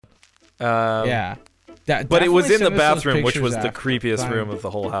Yeah. But it was in the Send us those bathroom, which pictures was the after, creepiest 'cause room of the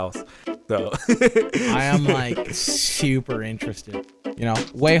whole house. So I am like super interested. You know,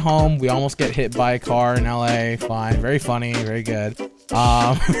 way home, we almost get hit by a car in LA. Fine, very funny, very good.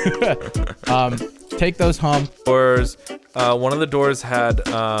 Take those home. doors. One of the doors had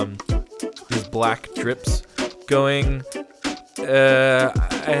these black drips going. I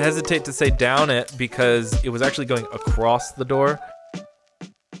hesitate to say down it because it was actually going across the door.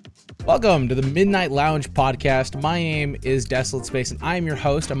 Welcome to the Midnight Lounge podcast. My name is Desolate Space, and I am your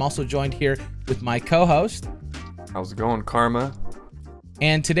host. I'm also joined here with my co-host. How's it going, Karma?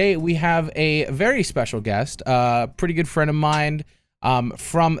 And today we have a very special guest, a pretty good friend of mine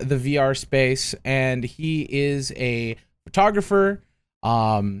from the VR space, and he is a photographer,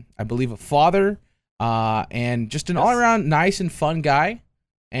 I believe a father, and just an all-around nice and fun guy.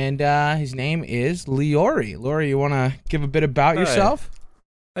 And his name is Leori. Leori, you want to give a bit about yourself?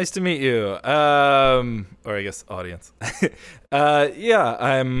 Nice to meet you. Or I guess audience.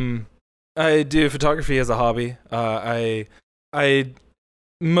 Yeah, I do photography as a hobby. I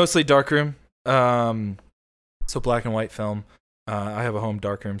mostly darkroom. So black and white film. I have a home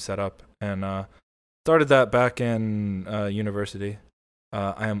darkroom set up and started that back in university.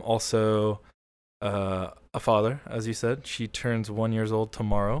 I am also a father, as you said. She turns 1 year old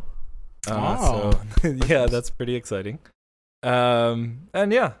tomorrow. So yeah, that's pretty exciting.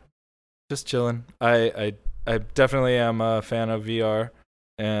 And yeah, just chilling. I definitely am a fan of VR,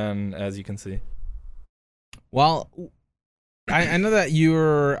 and as you can see. Well, I know that you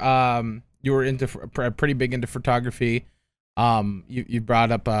were into pretty big into photography. You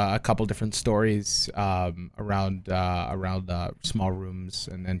brought up a couple different stories around small rooms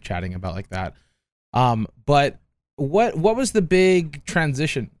and chatting about like that. But what was the big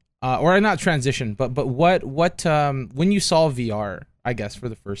transition? Or not transition, but what when you saw VR, I guess, for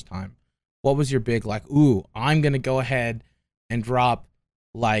the first time, what was your big like, ooh, I'm gonna go ahead and drop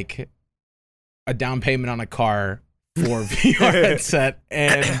like a down payment on a car for VR headset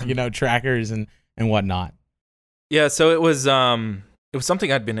and trackers and whatnot? Yeah, so it was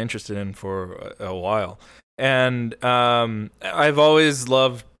something I'd been interested in for a while, and I've always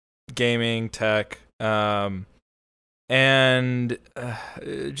loved gaming, tech. And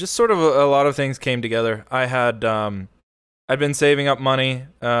just sort of a lot of things came together. I'd been saving up money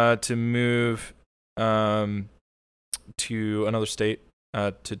to move to another state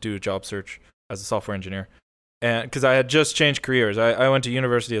to do a job search as a software engineer, and because I had just changed careers. I went to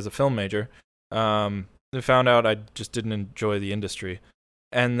university as a film major. I found out I just didn't enjoy the industry,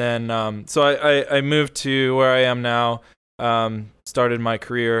 and then so I moved to where I am now. Started my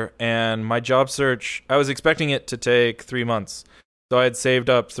career, and my job search, I was expecting it to take 3 months. So I had saved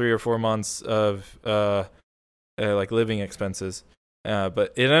up 3 or 4 months of like living expenses,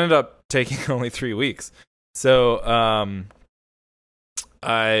 but it ended up taking only 3 weeks. So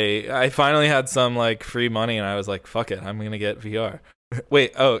I finally had some like free money, and I was like, fuck it, I'm gonna get VR.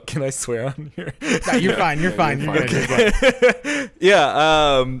 Wait, can I swear on here? No, you're fine. You're fine. You're good.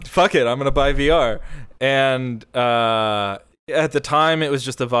 Yeah, fuck it, I'm gonna buy VR. And at the time, it was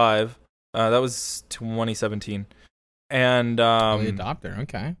just a Vive. That was 2017. And early adopter,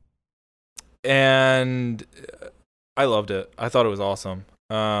 okay. And I loved it. I thought it was awesome.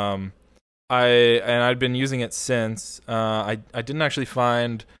 I'd been using it since. I didn't actually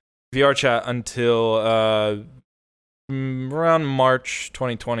find VR chat until around March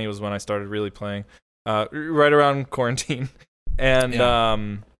 2020 was when I started really playing. Right around quarantine. And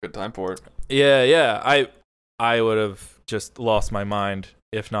Good time for it. Yeah. I would have just lost my mind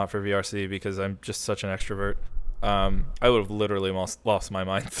if not for VRC because I'm just such an extrovert. I would have literally lost my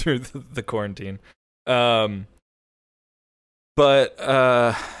mind through the quarantine. But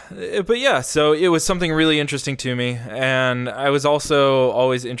yeah, so it was something really interesting to me, and I was also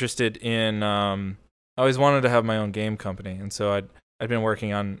always interested in. I always wanted to have my own game company, and so I'd been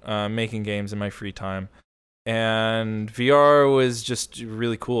working on making games in my free time. And VR was just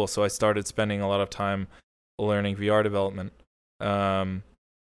really cool, so I started spending a lot of time learning VR development. And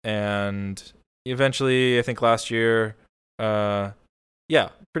eventually, I think last year,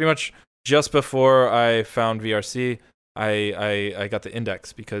 pretty much just before I found VRC, I got the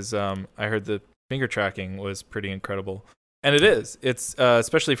Index because I heard the finger tracking was pretty incredible. And it is. It's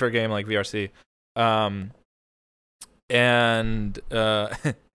especially for a game like VRC. And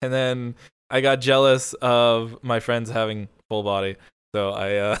then I got jealous of my friends having full body, so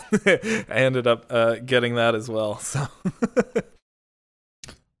I I ended up getting that as well. So,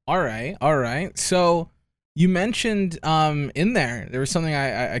 all right. So you mentioned in there was something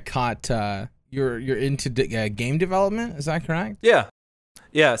I caught. You're into game development. Is that correct? Yeah.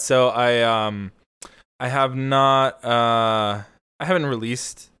 Yeah, so I have not I haven't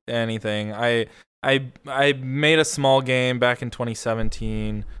released anything. I made a small game back in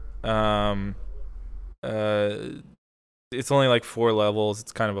 2017. It's only like 4 levels.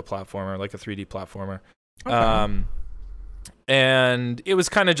 It's kind of a platformer, like a 3D platformer. Okay. And it was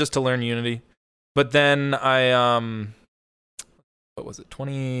kind of just to learn Unity. But then I what was it?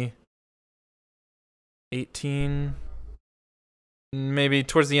 2018, maybe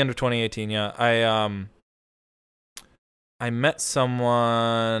towards the end of 2018, yeah. I met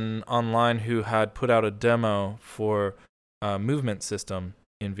someone online who had put out a demo for a movement system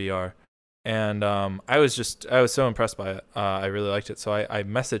in VR. And I was so impressed by it. I really liked it, so I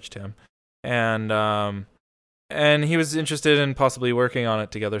messaged him, and he was interested in possibly working on it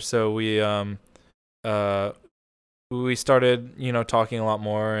together. So we started, talking a lot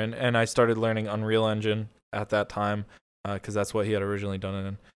more, and I started learning Unreal Engine at that time, because that's what he had originally done it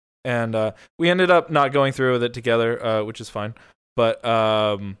in. And we ended up not going through with it together, which is fine. But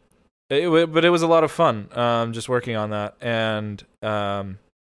it was a lot of fun, just working on that. And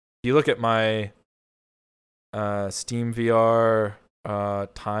you look at my Steam VR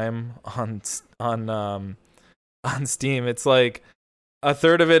time on Steam, it's like a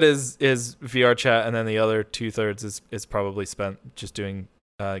third of it is VR chat, and then the other 2/3 is probably spent just doing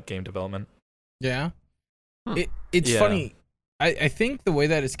game development. Yeah. It's funny. I think the way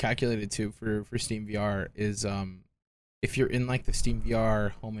that it's calculated too for Steam VR is if you're in like the Steam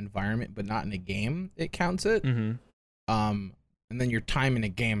VR home environment but not in a game, it counts it. Mm-hmm. And then your time in a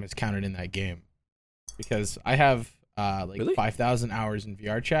game is counted in that game. Because I have Really? 5,000 hours in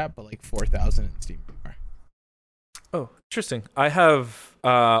VR chat, but like 4,000 in Steam VR. Oh, interesting. I have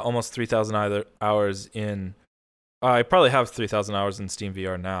almost 3,000 hours in. I probably have 3,000 hours in Steam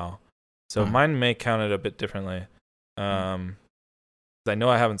VR now, so mine may count it a bit differently. I know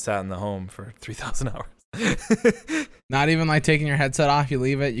I haven't sat in the home for 3,000 hours. Not even like taking your headset off, you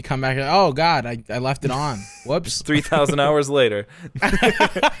leave it, you come back, oh god, I left it on. Whoops. 3,000 hours later.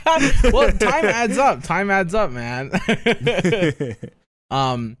 Well, time adds up, man.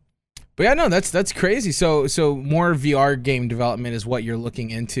 But yeah, no, that's crazy. So more VR game development is what you're looking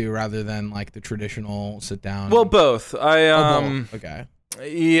into rather than like the traditional sit down. Well, both. Both. Okay.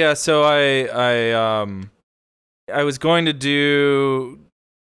 Yeah, so I was going to do.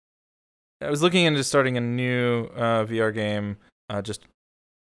 I was looking into starting a new VR game just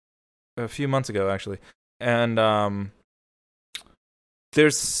a few months ago, actually, and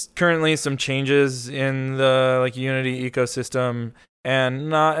there's currently some changes in the like Unity ecosystem, and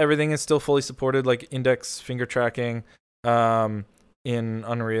not everything is still fully supported, like index finger tracking in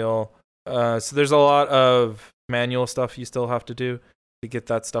Unreal. So there's a lot of manual stuff you still have to do to get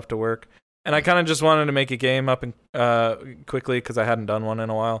that stuff to work. And I kind of just wanted to make a game up and quickly because I hadn't done one in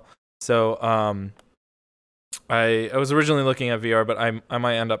a while. So I was originally looking at VR, but I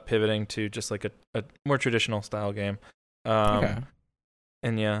might end up pivoting to just like a more traditional style game. Okay.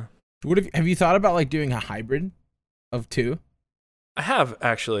 And yeah. Have you thought about like doing a hybrid of two? I have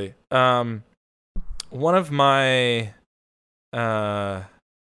actually. One of my the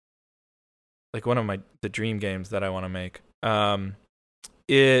dream games that I want to make.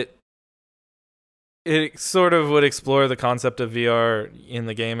 It sort of would explore the concept of VR in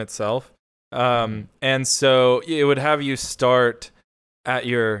the game itself. And so it would have you start at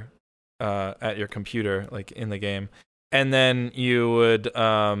your computer, like in the game, and then you would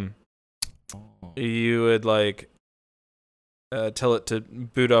like tell it to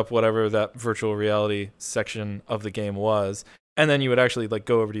boot up whatever that virtual reality section of the game was, and then you would actually like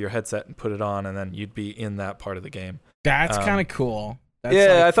go over to your headset and put it on, and then you'd be in that part of the game. That's kind of cool. That's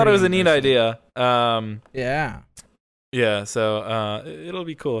I thought it was a neat idea. Yeah. Yeah, so it'll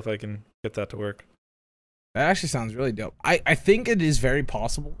be cool if I can get that to work. That actually sounds really dope. I think it is very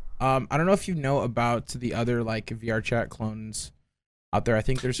possible. I don't know if you know about the other like VR chat clones out there. I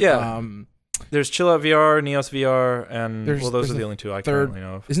think there's there's Chill Out VR, Neos VR, and those are the only two I currently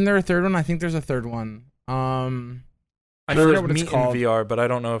know of. Isn't there a third one? I think there's a third one. I know there's Meet in VR, but I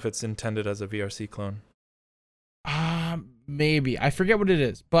don't know if it's intended as a VRC clone. Maybe. I forget what it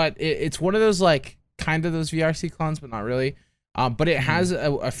is, but it's one of those like kind of those VRC clones, but not really. But it has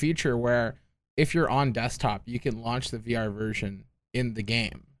a feature where if you're on desktop, you can launch the VR version in the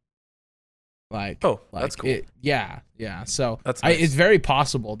game. That's cool. Yeah. So that's nice. It's very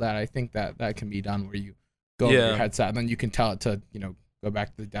possible that I think that can be done where you go over your headset and then you can tell it to go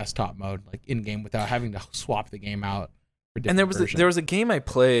back to the desktop mode like in game without having to swap the game out. And there was a game I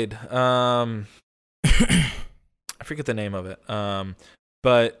played. I forget the name of it.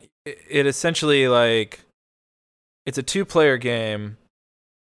 But it essentially like it's a 2-player game,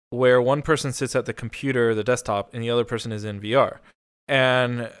 where one person sits at the computer, the desktop, and the other person is in VR.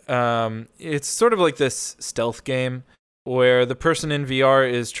 And it's sort of like this stealth game where the person in VR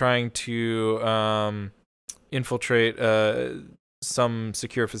is trying to infiltrate some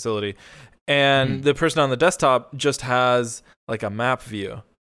secure facility, and the person on the desktop just has like a map view.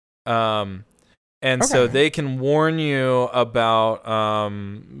 And so they can warn you about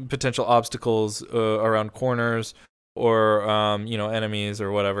potential obstacles around corners or enemies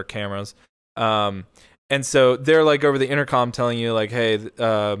or whatever, cameras. And so they're like over the intercom telling you like, hey,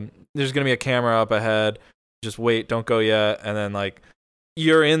 there's gonna be a camera up ahead. Just wait, don't go yet. And then like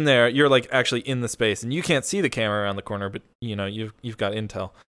you're in there, you're like actually in the space, and you can't see the camera around the corner, but you've got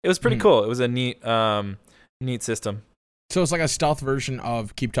intel. It was pretty cool. It was a neat system. So it's like a stealth version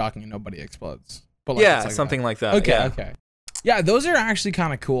of Keep Talking and Nobody Explodes. But like, yeah, something like that. Okay. Yeah, those are actually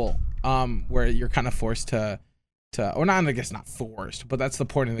kind of cool. Where you're kind of forced to, or not, I guess not forced, but that's the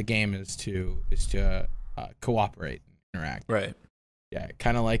point of the game is to cooperate and interact. Right. Yeah,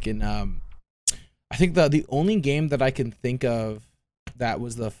 kind of like in I think the only game that I can think of that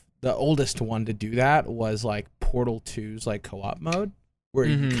was the oldest one to do that was like Portal 2's like co-op mode, where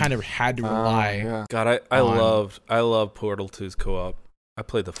you kind of had to rely. Yeah. God, I love Portal 2's co-op. I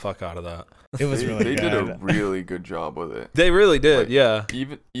played the fuck out of that. It was really They good. did a really good job with it. They really did, Like, yeah.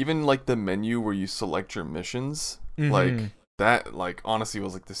 Even like the menu where you select your missions, like that, like honestly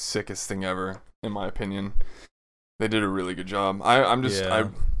was like the sickest thing ever, in my opinion. They did a really good job.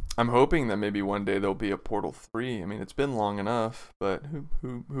 I'm hoping that maybe one day there'll be a Portal 3. I mean, it's been long enough, but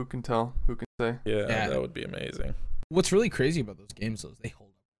who can tell? Who can say? Yeah, that would be amazing. What's really crazy about those games though is they hold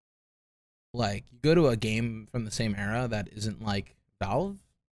up. Like you go to a game from the same era that isn't like Valve,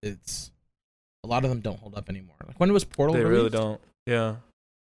 it's a lot of them don't hold up anymore. Like when was Portal They released? really don't. Yeah.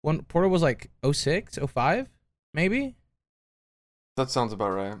 When Portal was like 06, 05, maybe? That sounds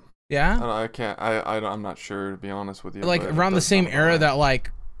about right. Yeah? I'm not sure, to be honest with you. Like but around it the does same sound about era right. that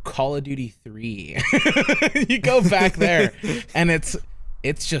like Call of Duty 3. You go back there and it's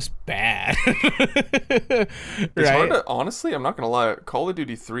just bad. It's hard to, honestly, I'm not gonna lie, Call of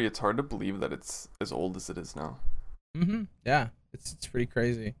Duty 3, it's hard to believe that it's as old as it is now. Yeah, it's pretty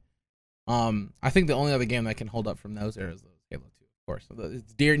crazy. I think the only other game that can hold up from those eras is Halo 2, of course.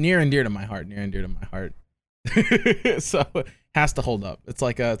 It's near and dear to my heart. So it has to hold up. It's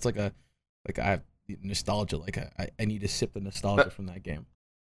like I have nostalgia. Like I need to sip the nostalgia from that game.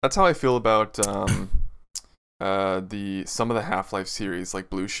 That's how I feel about some of the Half-Life series, like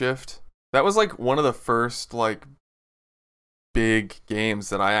Blue Shift. That was like one of the first like big games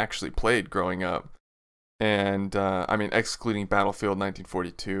that I actually played growing up. And I mean, excluding Battlefield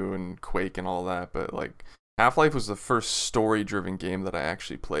 1942 and Quake and all that, but like Half-Life was the first story-driven game that I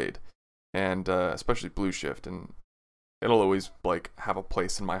actually played, and especially Blue Shift, and it'll always like have a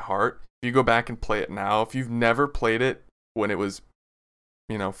place in my heart. If you go back and play it now, if you've never played it when it was,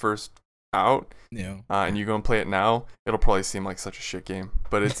 first out, and you go and play it now, it'll probably seem like such a shit game,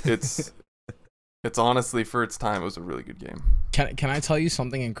 but it's honestly, for its time, it was a really good game. Can I tell you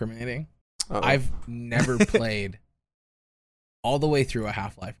something incriminating? Uh-oh. I've never played all the way through a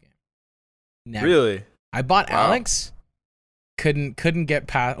Half-Life game. Never. Really? I bought Alex. Couldn't get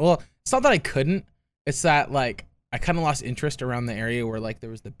past. Well, it's not that I couldn't. It's that like I kind of lost interest around the area where like there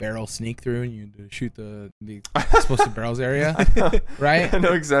was the barrel sneak through and you had to shoot the explosive barrels area. Right? I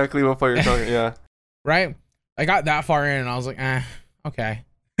know exactly what part you're talking. Yeah. Right? I got that far in and I was like, okay.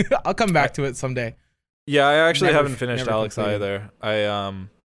 I'll come back to it someday. Yeah, I actually haven't finished never Alex completed. either.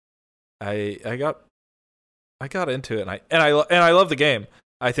 I got into it and I love the game.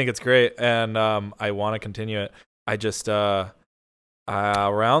 I think it's great and I want to continue it. I just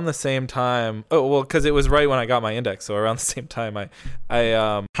around the same time, because it was right when I got my index, so around the same time I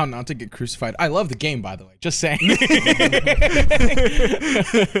How not to get crucified. I love the game, by the way. Just saying.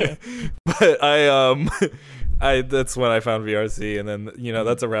 But I that's when I found VRC, and then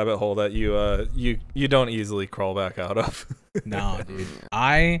that's a rabbit hole that you don't easily crawl back out of. No, dude.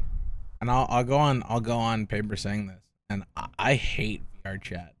 I'll go on paper saying this, and I hate VR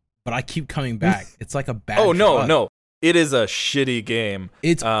chat, but I keep coming back. It's like a bad. Oh drug. no, it is a shitty game.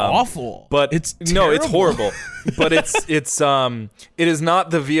 It's awful, but it's no, it's terrible. horrible. But it is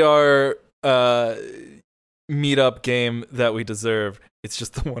not the VR meetup game that we deserve. It's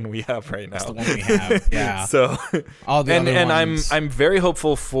just the one we have right now. It's the one we have. Yeah. So all the other ones. I'm very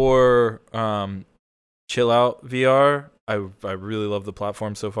hopeful for Chill Out VR. I really love the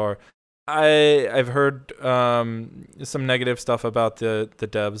platform so far. I've heard some negative stuff about the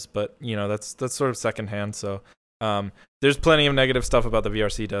devs, but that's sort of secondhand. So there's plenty of negative stuff about the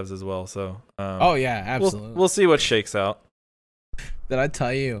VRC devs as well. So oh yeah, absolutely. We'll see what shakes out. Did I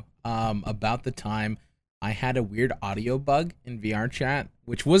tell you about the time I had a weird audio bug in VR chat,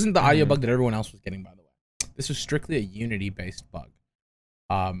 which wasn't the audio bug that everyone else was getting, by the way. This was strictly a Unity-based bug,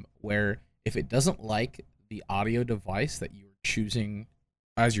 where if it doesn't like the audio device that you're choosing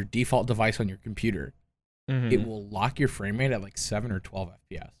as your default device on your computer, it will lock your frame rate at like 7 or 12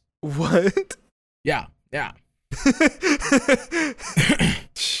 FPS. What? Yeah.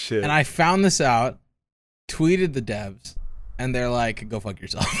 Shit. And I found this out, tweeted the devs, and they're like, "Go fuck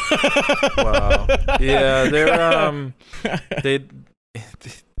yourself." Wow. Yeah,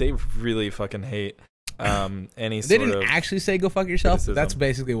 they really fucking hate any They sort didn't of actually say "Go fuck yourself." criticism. That's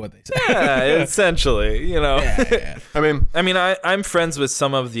basically what they said. Yeah, essentially, you know. Yeah. I mean, I'm friends with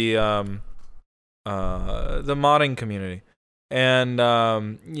some of the modding community. And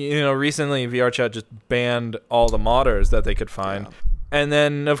recently VRChat just banned all the modders that they could find. Yeah. And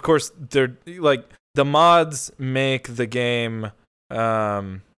then of course they're like the mods make the game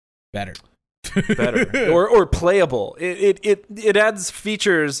Better. or playable. It adds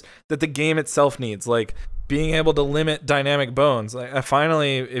features that the game itself needs, like being able to limit dynamic bones. Like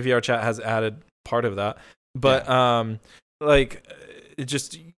finally VRChat has added part of that. But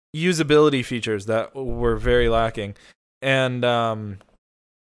just usability features that were very lacking. And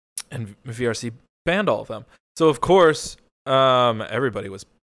VRC banned all of them. So of course, everybody was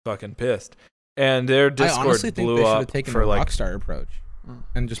fucking pissed, and their Discord I honestly think blew they should up have taken for the like Rockstar approach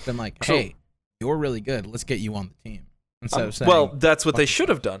and just been like, "Hey, you're really good. Let's get you on the team." Instead of saying, well, that's what fuck they yourself. should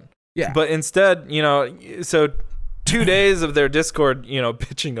have done. Yeah. But instead, so 2 days of their Discord,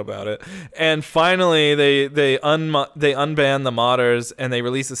 bitching about it, and finally they unban the modders, and they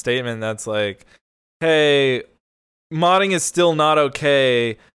release a statement that's like, "Hey, modding is still not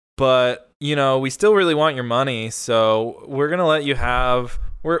okay, but we still really want your money, so we're gonna let you have.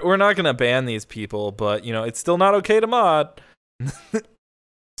 We're not gonna ban these people, but it's still not okay to mod."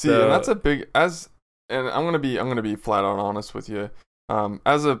 See, and that's a big and I'm gonna be flat out honest with you.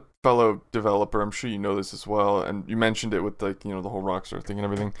 As a fellow developer, I'm sure you know this as well, and you mentioned it with the whole Rockstar thing and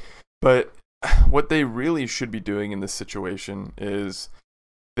everything. But what they really should be doing in this situation is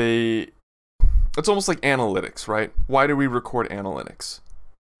it's almost like analytics, right? Why do we record analytics?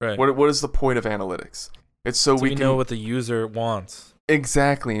 Right. What is the point of analytics? It's so we can know what the user wants.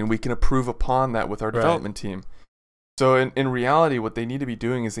 Exactly, and we can improve upon that with our development team. So in reality, what they need to be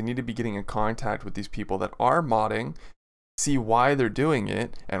doing is they need to be getting in contact with these people that are modding, see why they're doing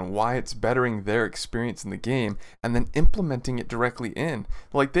it and why it's bettering their experience in the game, and then implementing it directly in.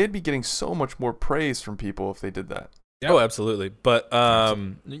 Like, they'd be getting so much more praise from people if they did that. Yep. Oh, absolutely. But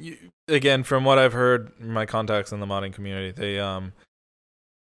again, from what I've heard, my contacts in the modding community,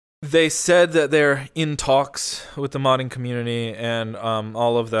 they said that they're in talks with the modding community, and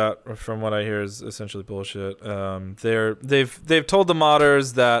all of that, from what I hear, is essentially bullshit. They've told the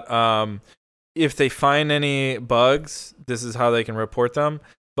modders that if they find any bugs, this is how they can report them.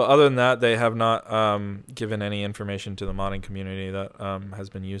 But other than that, they have not given any information to the modding community that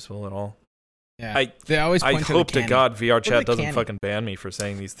has been useful at all. Yeah, they always I point hope to to God VRChat doesn't fucking ban me for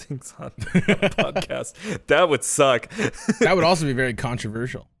saying these things on the podcast. That would suck. That would also be very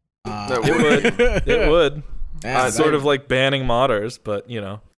controversial. It would. Yeah, sort of like banning modders, but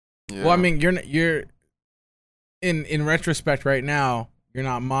Yeah. Well, I mean, you're in retrospect right now, you're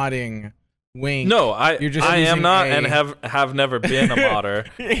not modding Wink. No, I am not and have never been a modder.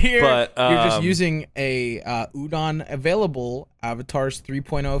 But you're just using a Udon available Avatars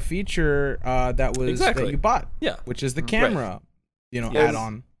 3.0 feature that you bought. Yeah, which is the camera, Yes.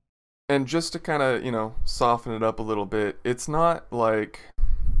 add-on. And just to kind of soften it up a little bit, it's not like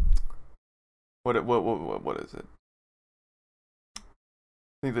what is it? I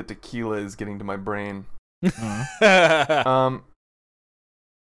think the tequila is getting to my brain.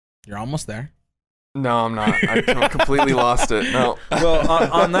 You're almost there. No, I'm not. I completely lost it. No. Well,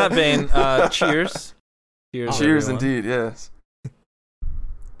 on that vein, cheers. Cheers, indeed. Yes.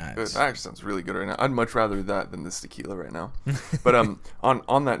 Nice. Good. That actually sounds really good right now. I'd much rather that than this tequila right now. But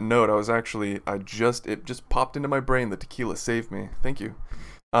on that note, it just popped into my brain. The tequila saved me. Thank you.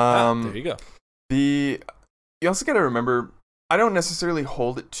 There you go. You also got to remember, I don't necessarily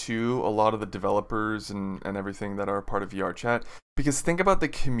hold it to a lot of the developers and everything that are part of VRChat, because think about the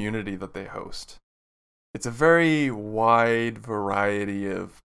community that they host. It's a very wide variety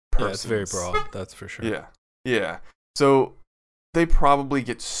of persons. Yeah, it's very broad, that's for sure. Yeah. So they probably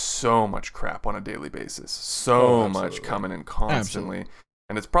get so much crap on a daily basis. So much coming in constantly. Absolutely.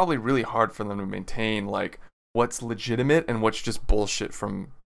 And it's probably really hard for them to maintain like what's legitimate and what's just bullshit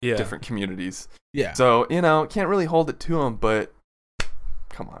from different communities. Yeah. So, can't really hold it to them, but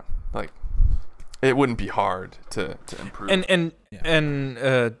come on. Like, it wouldn't be hard to improve. And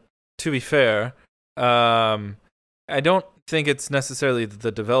to be fair, I don't think it's necessarily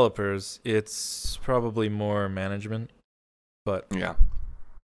the developers. It's probably more management. But yeah,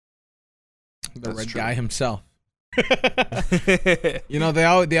 the red guy himself. You know,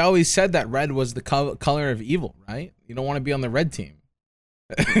 they always said that red was the color of evil, right? You don't want to be on the red team.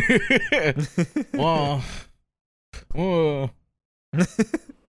 Whoa.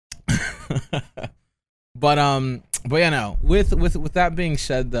 But yeah, no. With that being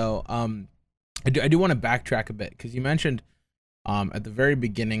said, though, I do want to backtrack a bit because you mentioned at the very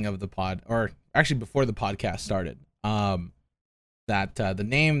beginning of the pod, or actually before the podcast started, that the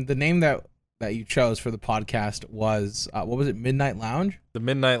name that you chose for the podcast was what was it? Midnight Lounge. The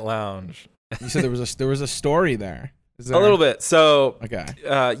Midnight Lounge. You said there was a story there. A little bit. So okay.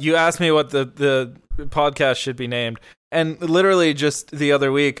 You asked me what the podcast should be named, and literally just the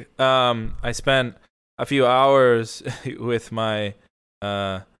other week, I spent a few hours with my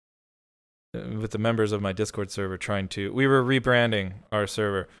with the members of my Discord server we were rebranding our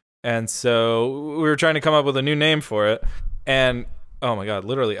server, and so we were trying to come up with a new name for it, and oh my god,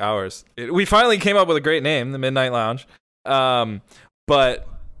 literally hours. We finally came up with a great name, the Midnight Lounge, but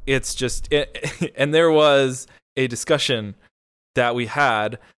it's just and there was a discussion that we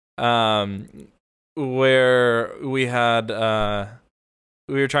had where we were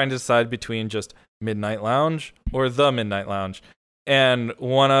trying to decide between just Midnight Lounge or the Midnight Lounge, and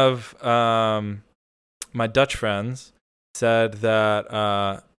one of my Dutch friends said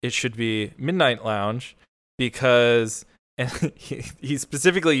that it should be Midnight Lounge because, and he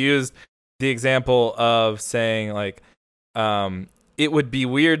specifically used the example of saying like it would be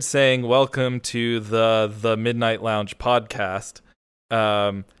weird saying welcome to the Midnight Lounge podcast.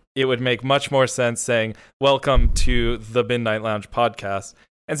 It would make much more sense saying welcome to the Midnight Lounge podcast.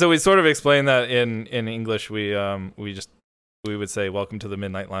 And so we sort of explained that in English. We would say welcome to the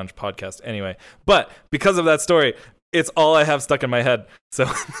Midnight Lounge podcast anyway. But because of that story, it's all I have stuck in my head. So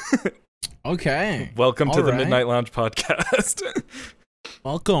okay. Welcome all to the right. Midnight Lounge podcast.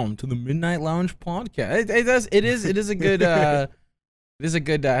 Welcome to the Midnight Lounge podcast. It is a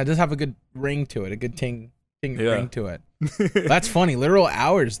good it does have a good ring to it, a good ting ring to it. That's funny. Literal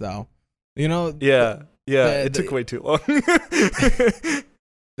hours though. You know? Yeah. It took way too long.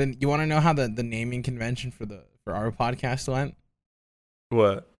 Then you want to know how the naming convention for our podcast went?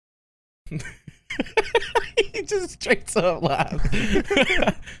 What? He just straight up laughed.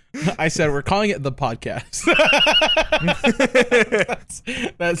 I said we're calling it the podcast.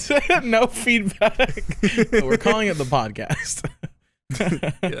 that's no feedback. We're calling it the podcast.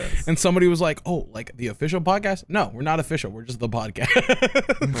 Yes. And somebody was like, "Oh, like the official podcast?" No, we're not official. We're just the podcast.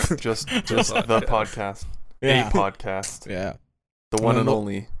 just the podcast. Yeah. A podcast. Yeah. The one and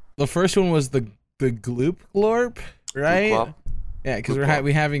only. The first one was the Gloop Glorp, right? Gloop. Yeah, because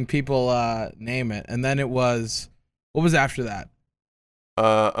we having people name it, and then it was what was after that?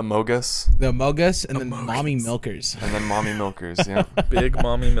 Amogus. The Amogus, and then Mommy Milkers. And then Mommy Milkers, yeah. Big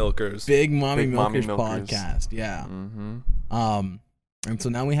Mommy Milkers. Big Mommy Milkers podcast, yeah. Mm-hmm. And so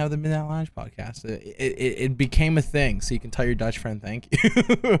now we have the Midnight Lounge podcast. It became a thing, so you can tell your Dutch friend thank you.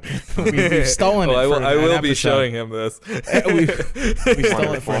 We've stolen it. I will be showing him this. we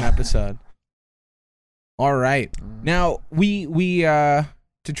stole it for an episode. All right. Now we to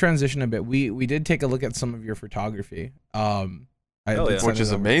transition a bit, we did take a look at some of your photography. Which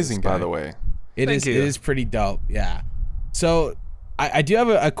is amazing, by the way. It is pretty dope. Yeah. So I do have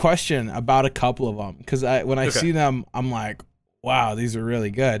a question about a couple of them because when I see them, I'm like, wow, these are really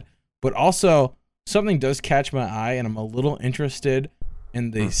good. But also something does catch my eye, and I'm a little interested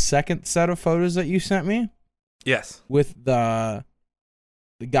in the second set of photos that you sent me. Yes. With the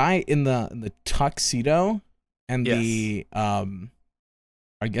guy in the tuxedo and the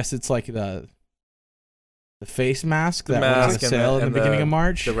I guess it's like the face mask that went on sale in the beginning of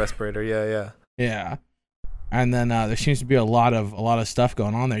March. The respirator, yeah. And then there seems to be a lot of stuff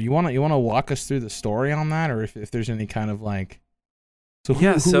going on there. You wanna walk us through the story on that, or if there's any kind of like, who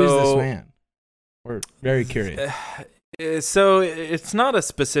is this man? We're very curious. So it's not a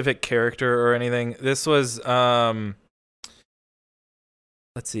specific character or anything. This was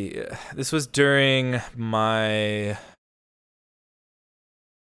let's see. This was during my.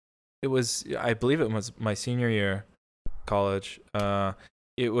 I believe it was my senior year, college.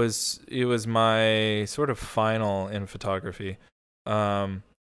 It was my sort of final in photography, and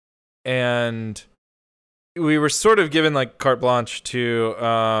we were sort of given like carte blanche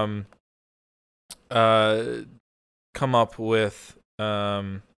to come up with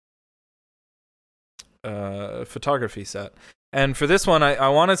a photography set. And for this one, I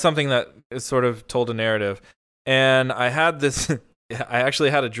wanted something that sort of told a narrative. And I had this, I actually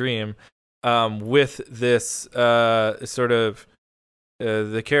had a dream with this sort of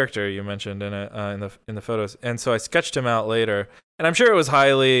the character you mentioned in it in the photos. And so I sketched him out later. And I'm sure it was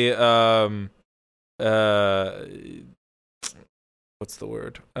highly, what's the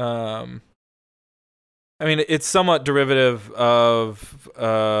word? I mean, it's somewhat derivative of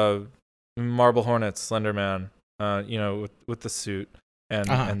Marble Hornet's Slender Man, with the suit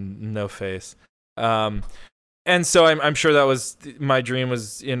and no face. And so I'm sure that was my dream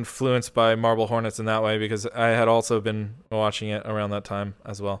was influenced by Marble Hornets in that way, because I had also been watching it around that time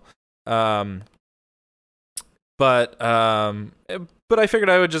as well. But I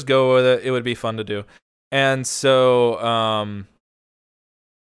figured I would just go with it. It would be fun to do. And so,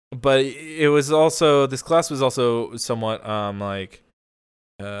 but it was also, this class was also somewhat like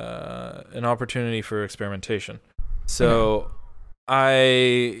an opportunity for experimentation. So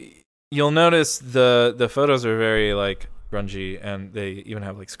you'll notice the photos are very like grungy, and they even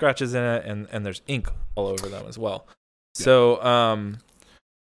have like scratches in it, and there's ink all over them as well. Yeah. So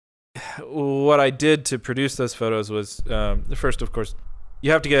what I did to produce those photos was first, of course,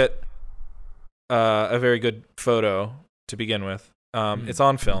 you have to get a very good photo to begin with. It's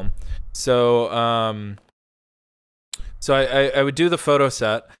on film, so I would do the photo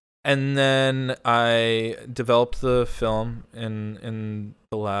set, and then I developed the film in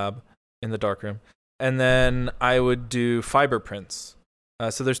the lab in the darkroom, and then I would do fiber prints.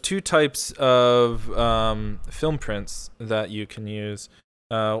 So there's two types of film prints that you can use.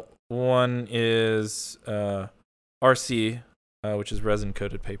 One is RC, which is resin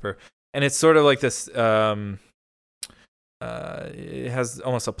coated paper, and it's sort of like this. It has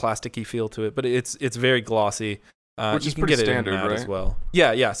almost a plasticky feel to it, but it's very glossy. Which is pretty standard, right? As well.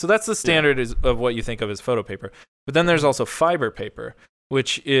 Yeah. So that's the standard of what you think of as photo paper. But then there's also fiber paper,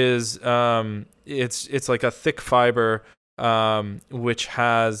 which is it's like a thick fiber which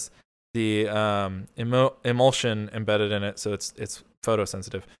has the emulsion embedded in it, so it's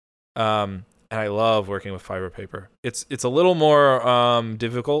photosensitive. And I love working with fiber paper. It's a little more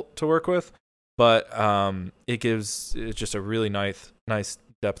difficult to work with, but it's just a really nice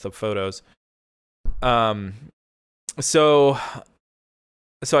depth of photos. So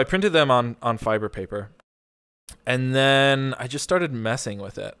I printed them on fiber paper, and then I just started messing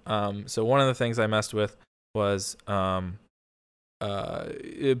with it. So one of the things I messed with was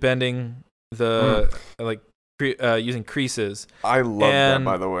bending using creases. I love that,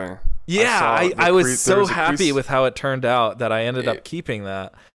 by the way. Yeah, I was so happy with how it turned out that I ended up keeping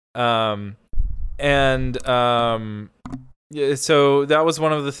that. So that was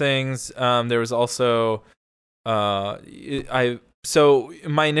one of the things. There was also so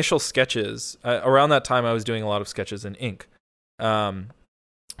my initial sketches around that time, I was doing a lot of sketches in ink,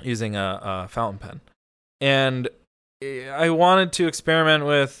 using a fountain pen, and I wanted to experiment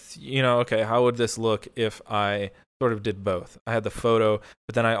with, okay, how would this look if I sort of did both? I had the photo,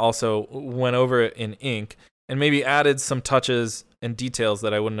 but then I also went over it in ink and maybe added some touches and details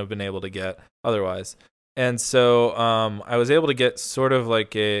that I wouldn't have been able to get otherwise. And so I was able to get sort of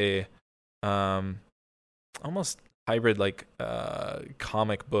like a almost hybrid, like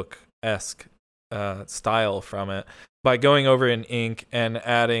comic book-esque style from it by going over in ink and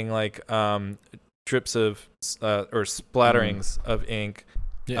adding like drips of or splatterings of ink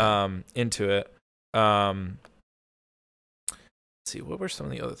into it. Let's see, what were some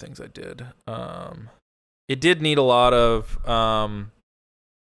of the other things I did? It did need a lot of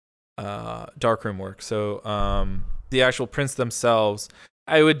darkroom work. So the actual prints themselves,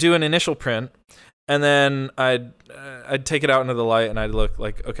 I would do an initial print, and then I'd take it out into the light, and I'd look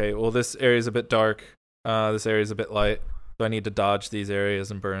like, okay, well, this area is a bit dark, this area is a bit light, so I need to dodge these areas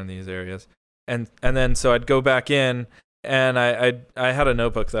and burn these areas. And then so I'd go back in, and I had a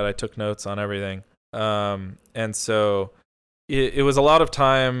notebook that I took notes on everything. And so it was a lot of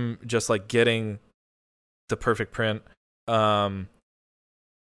time just like getting the perfect print down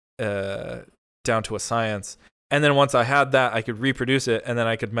to a science. And then once I had that, I could reproduce it, and then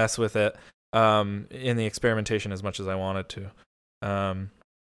I could mess with it in the experimentation as much as I wanted to. So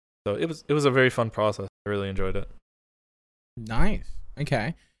it was a very fun process. I really enjoyed it. Nice.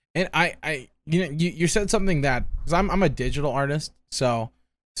 Okay. And I you said something that, because I'm a digital artist, so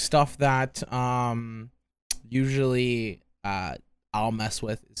stuff that usually I'll mess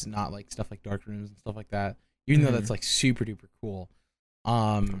with is not like stuff like dark rooms and stuff like that, even though that's like super duper cool.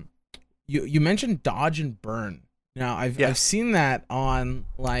 You mentioned dodge and burn. Now I've seen that on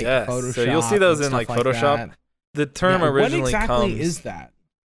like Photoshop. So you'll see those in like Photoshop. The term originally what exactly comes. is that?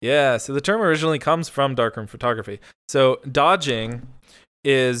 Yeah, so the term originally comes from darkroom photography. So dodging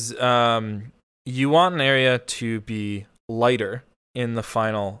is you want an area to be lighter in the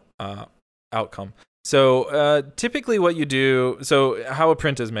final outcome. So typically what you do, so how a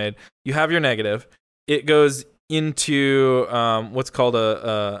print is made, you have your negative. It goes into what's called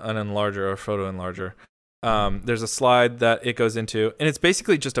an enlarger or photo enlarger. There's a slide that it goes into, and it's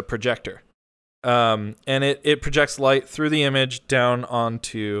basically just a projector. And it projects light through the image down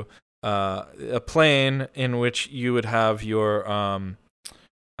onto a plane in which you would have your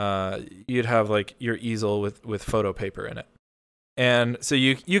like your easel with photo paper in it. And so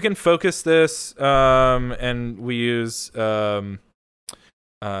you can focus this, and we use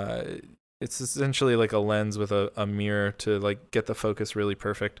it's essentially like a lens with a mirror to like get the focus really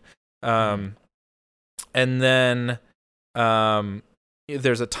perfect. And then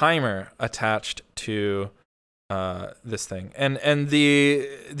there's a timer attached to this thing, and the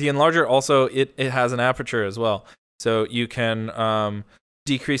enlarger also it has an aperture as well, so you can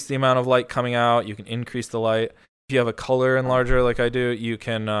decrease the amount of light coming out. You can increase the light. If you have a color enlarger like I do, you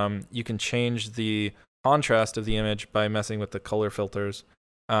can change the contrast of the image by messing with the color filters,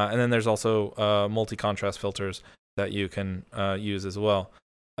 and then there's also multi-contrast filters that you can use as well.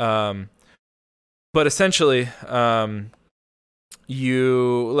 But essentially,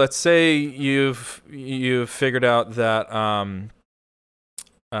 let's say you've figured out that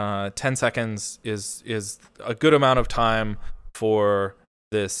 10 seconds is a good amount of time for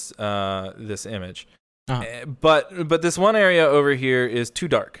this image. Uh-huh. But this one area over here is too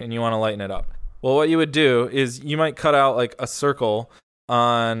dark and you want to lighten it up. Well, what you would do is you might cut out like a circle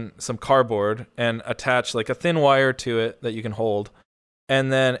on some cardboard and attach like a thin wire to it that you can hold.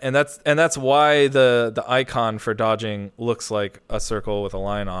 And that's why the icon for dodging looks like a circle with a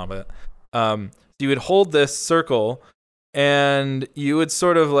line on it. So you would hold this circle and you would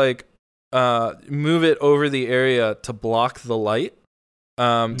sort of like move it over the area to block the light.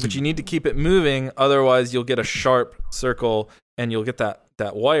 But you need to keep it moving, otherwise you'll get a sharp circle and you'll get that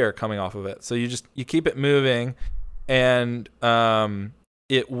wire coming off of it. So you keep it moving, and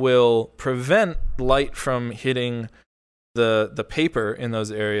it will prevent light from hitting the paper in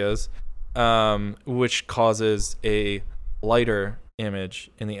those areas, which causes a lighter image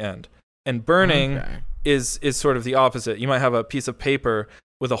in the end. And burning is sort of the opposite. You might have a piece of paper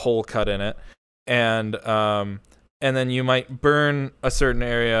with a hole cut in it, and then you might burn a certain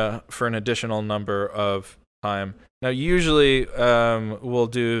area for an additional number of time. Now, usually we'll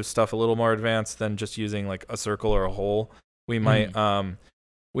do stuff a little more advanced than just using like a circle or a hole. We might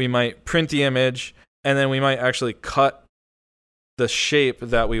print the image, and then we might actually cut the shape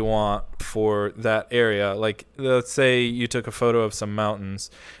that we want for that area. Like, let's say you took a photo of some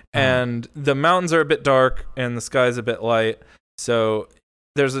mountains, and the mountains are a bit dark and the sky's a bit light, so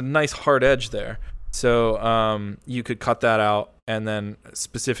there's a nice hard edge there. So you could cut that out and then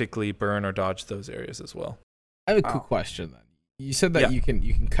specifically burn or dodge those areas as well. I have a quick question then. You said that you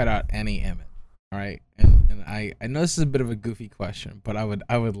can cut out any image, all right? And I know this is a bit of a goofy question, but I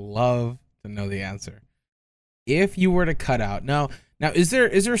would love to know the answer. If you were to cut out now is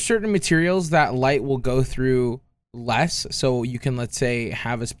there certain materials that light will go through less, so you can, let's say,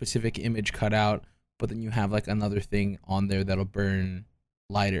 have a specific image cut out, but then you have like another thing on there that'll burn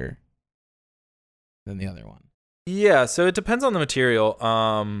lighter than the other one? Yeah, so it depends on the material.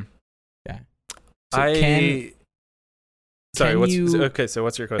 So what's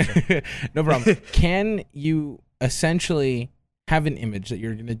your question? No problem. Can you essentially have an image that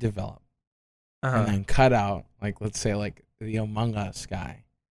you're going to develop and then cut out, like, let's say, like the Among Us guy,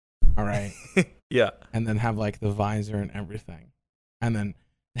 all right? Yeah. And then have like the visor and everything, and then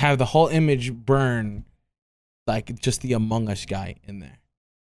have the whole image burn like just the Among Us guy in there?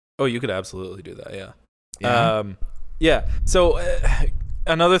 Oh, you could absolutely do that, yeah. Yeah. Yeah. So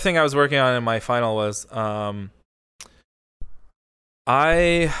another thing I was working on in my final was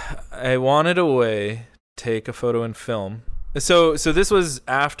I wanted a way to take a photo in film. So this was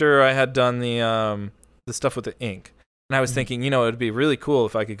after I had done the stuff with the ink, and I was thinking, it'd be really cool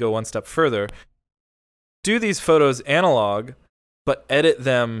if I could go one step further, do these photos analog, but edit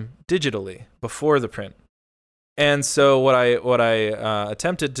them digitally before the print. And so what I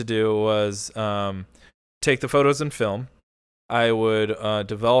attempted to do was take the photos in film. I would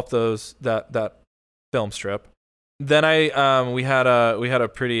develop that film strip. Then we had a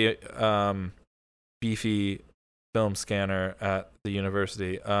pretty beefy film scanner at the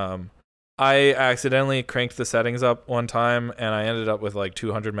university. I accidentally cranked the settings up one time, and I ended up with like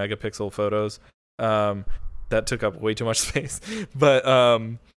 200 megapixel photos. That took up way too much space. But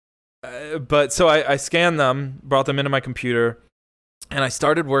so I scanned them, brought them into my computer, And I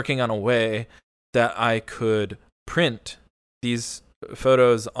started working on a way that I could print these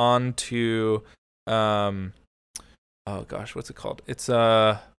photos onto, oh gosh, what's it called? It's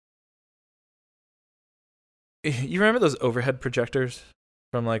you remember those overhead projectors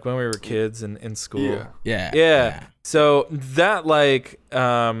from like when we were kids in school? Yeah. So that like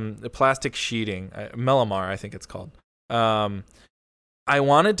the plastic sheeting, Melamar, I think it's called. I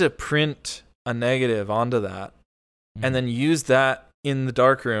wanted to print a negative onto that, and then use that in the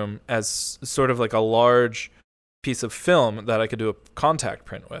darkroom as sort of like a large piece of film that I could do a contact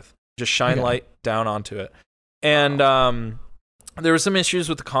print with. Just shine light down onto it. And there were some issues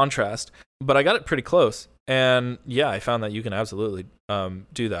with the contrast, but I got it pretty close. And yeah, I found that you can absolutely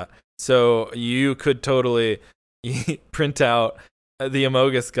do that. So you could totally print out the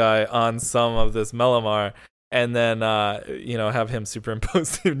Amogus guy on some of this Melamar, and then have him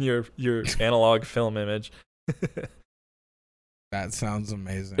superimposed in your analog film image. That sounds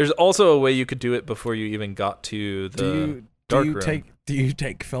amazing. There's also a way you could do it before you even got to the darkroom. Do you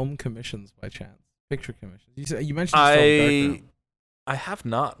take film commissions by chance? Picture commissions? You mentioned darkroom. I have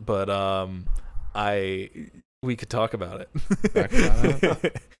not, but we could talk about it.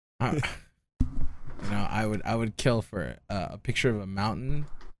 I would kill for a picture of a mountain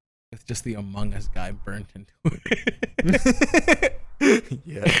with just the Among Us guy burnt into it.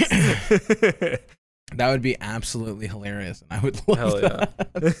 Yes. That would be absolutely hilarious, and I would love Hell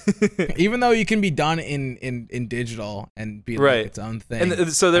that. Even though you can be done in digital and be like its own thing.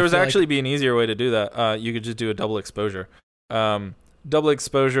 And so there was actually be an easier way to do that. You could just do a double exposure. Double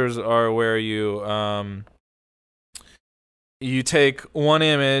exposures are where you take one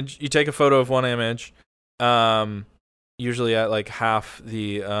image, you take a photo of one image, usually at like half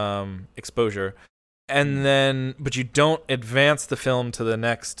the exposure, and then but you don't advance the film to the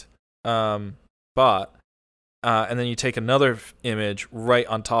next spot, and then you take another image right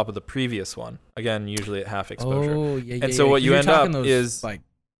on top of the previous one, again usually at half exposure. Oh yeah, yeah. And so what you end up is like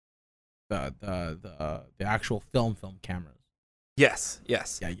the actual film cameras. Yes. Yeah.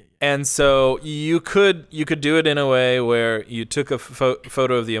 And so you could do it in a way where you took a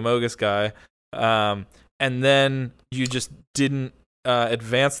photo of the Amogus guy, and then you just didn't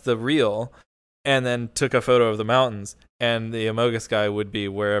advance the reel, and then took a photo of the mountains, and the Amogus guy would be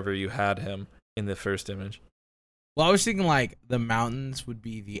wherever you had him in the first image. Well, I was thinking like the mountains would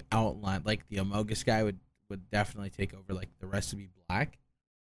be the outline, like the Amogus guy would definitely take over, like the rest would be black,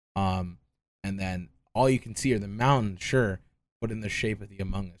 and then all you can see are the mountains, sure, but in the shape of the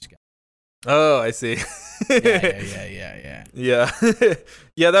Among Us guy. Oh, I see. Yeah.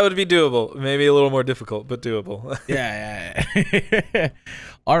 Yeah, that would be doable. Maybe a little more difficult, but doable. Yeah.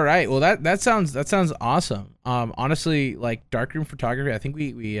 All right. Well, that sounds awesome. Honestly, like darkroom photography, I think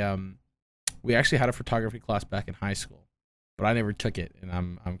we actually had a photography class back in high school, but I never took it, and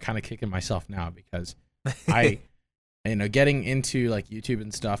I'm kind of kicking myself now because getting into like YouTube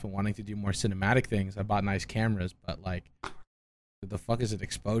and stuff and wanting to do more cinematic things, I bought nice cameras, but like, what the fuck is an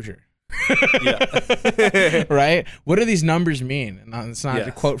exposure? Yeah. Right? What do these numbers mean? And it's not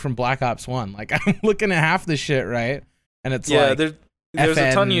a quote from Black Ops 1. Like, I'm looking at half the shit, right? And it's like, there's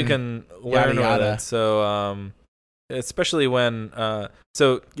a ton you can learn with it. So especially when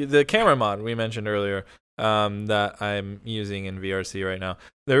so the camera mod we mentioned earlier, that I'm using in VRC right now.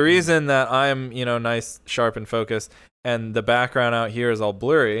 The reason that I'm nice, sharp, and focused, and the background out here is all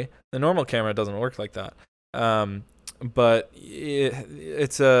blurry, the normal camera doesn't work like that. But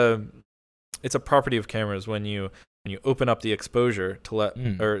it's a property of cameras when you open up the exposure to let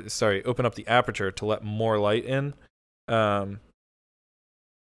open up the aperture to let more light in.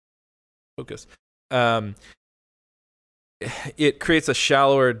 Focus. It creates a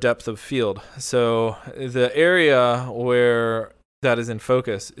shallower depth of field. So the area where that is in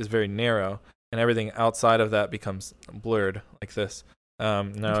focus is very narrow, and everything outside of that becomes blurred like this.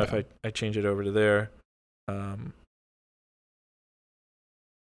 Now if I change it over to there,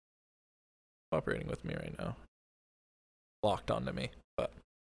 operating with me right now, locked onto me, but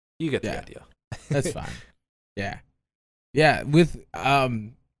you get the idea. That's fine. Yeah. With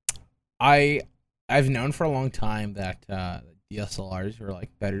I've known for a long time that DSLRs are like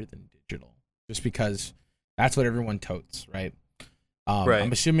better than digital, just because that's what everyone totes, right? Right.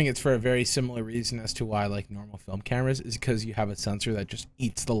 I'm assuming it's for a very similar reason as to why like normal film cameras is because you have a sensor that just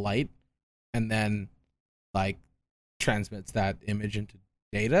eats the light and then like transmits that image into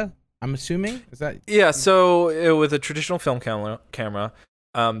data. I'm assuming, is that? Yeah. So with a traditional film camera,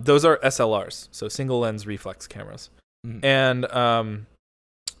 those are SLRs, so single lens reflex cameras, and or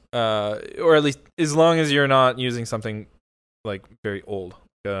at least as long as you're not using something like very old,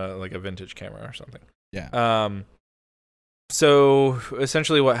 like a vintage camera or something. Yeah. So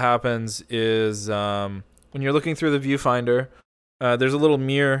essentially what happens is when you're looking through the viewfinder, there's a little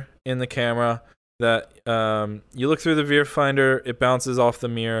mirror in the camera that you look through the viewfinder, it bounces off the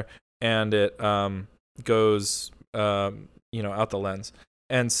mirror, and it goes out the lens.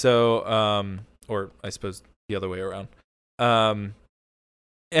 And so, or I suppose the other way around. And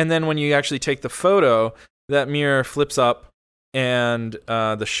then when you actually take the photo, that mirror flips up and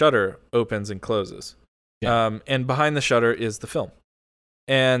the shutter opens and closes. Yeah. And behind the shutter is the film.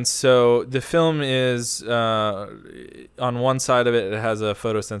 And so the film is, on one side of it, it has a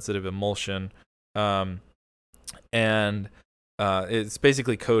photosensitive emulsion. And it's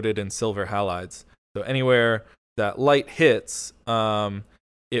basically coated in silver halides. So anywhere that light hits,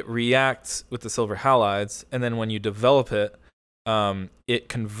 it reacts with the silver halides. And then when you develop it, it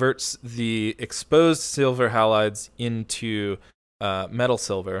converts the exposed silver halides into metal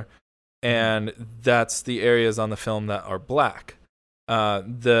silver. And that's the areas on the film that are black.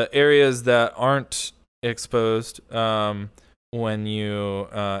 The areas that aren't exposed, when you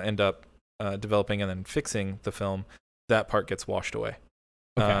end up developing and then fixing the film, that part gets washed away.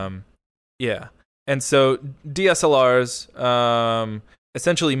 Okay. Yeah. And so DSLRs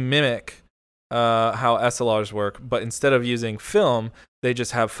essentially mimic how SLRs work, but instead of using film, they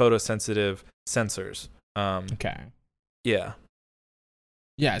just have photosensitive sensors. Okay. Yeah.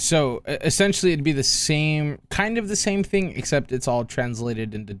 Yeah, so essentially it'd be the same, kind of the same thing, except it's all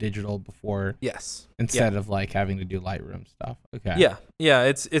translated into digital before. Yes. Instead of like having to do Lightroom stuff. Okay. Yeah, yeah,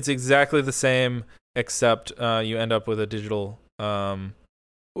 it's exactly the same, except you end up with a digital. Well,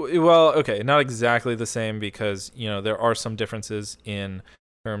 okay, not exactly the same because there are some differences in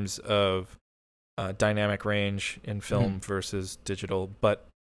terms of dynamic range in film versus digital, but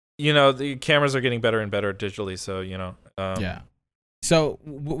the cameras are getting better and better digitally, so yeah. So,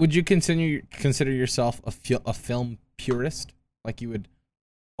 would you consider yourself a film purist? Like you would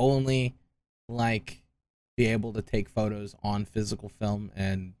only be able to take photos on physical film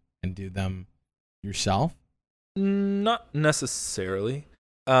and do them yourself? Not necessarily.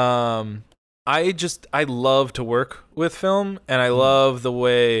 I love to work with film, and I love the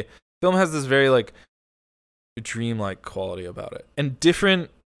way film has this very dreamlike quality about it, and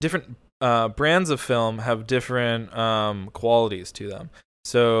different brands of film have different qualities to them.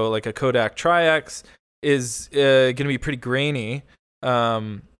 So like a Kodak Tri-X is going to be pretty grainy,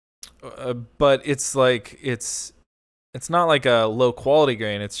 but it's not like a low quality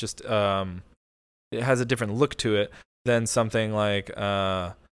grain. It's just it has a different look to it than something like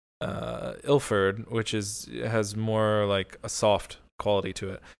Ilford, which has more like a soft quality to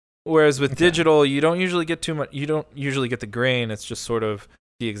it. Whereas with digital, you don't usually get too much. You don't usually get the grain. It's just sort of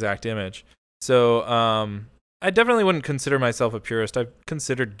the exact image. So I definitely wouldn't consider myself a purist. I've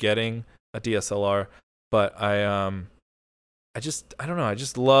considered getting a DSLR, but I don't know. I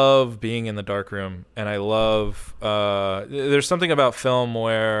just love being in the darkroom, and I love there's something about film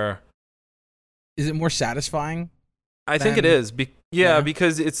where is it more satisfying? I think it is.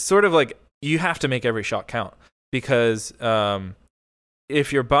 Because it's sort of like you have to make every shot count, because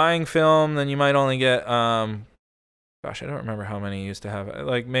if you're buying film, then you might only get gosh, I don't remember how many you used to have.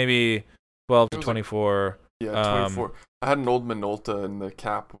 Like maybe 12 to 24. 24. I had an old Minolta, and the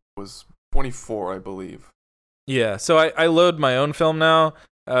cap was 24, I believe. Yeah, so I load my own film now,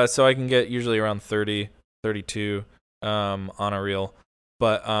 so I can get usually around 30, 32 on a reel.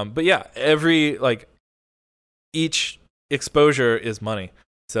 But yeah, each exposure is money.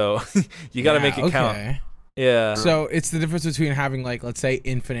 So you got to make it count. Yeah. So it's the difference between having let's say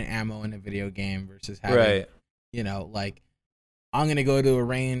infinite ammo in a video game versus having I'm going to go to a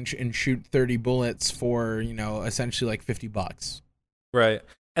range and shoot 30 bullets for, essentially $50. Right.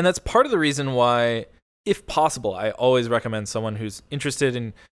 And that's part of the reason why, if possible, I always recommend someone who's interested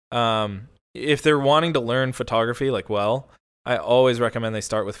in, if they're wanting to learn photography, I always recommend they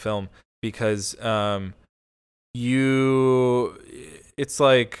start with film, because it's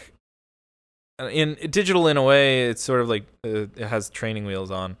like, in digital in a way, it's sort of like it has training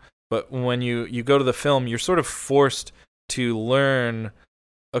wheels on. But when you go to the film, you're sort of forced to learn,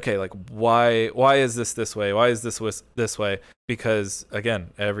 okay, why is this way? Why is this way? Because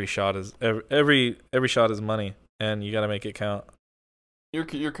again, every shot is money, and you got to make it count.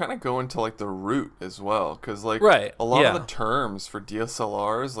 You're kind of going to the root as well, because right. a lot of the terms for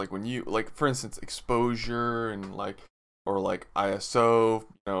DSLRs, when you for instance exposure and or ISO,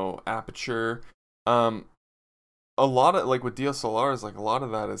 aperture, a lot of with DSLRs, a lot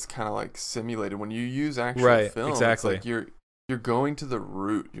of that is kind of simulated when you use actual film. Exactly. It's you're going to the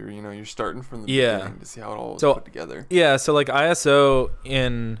root. You're starting from the beginning to see how it all is put together. Yeah, so ISO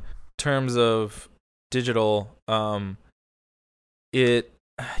in terms of digital,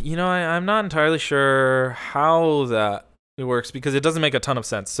 I'm not entirely sure how that works because it doesn't make a ton of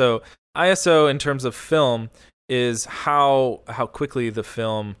sense. So ISO in terms of film is how quickly the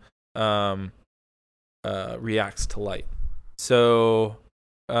film reacts to light. So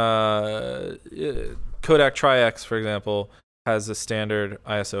Kodak Tri-X, for example, has a standard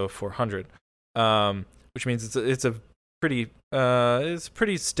ISO 400, which means it's a pretty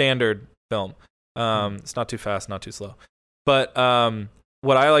standard film. It's not too fast, not too slow. But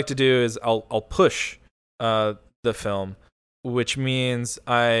what I like to do is I'll push the film, which means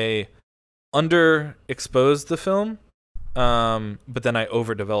I underexpose the film, but then I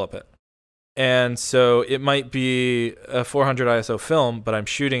overdevelop it. And so it might be a 400 ISO film, but I'm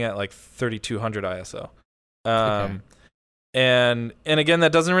shooting at like 3200 ISO. Okay. And again,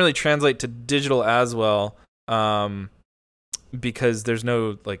 that doesn't really translate to digital as well, because there's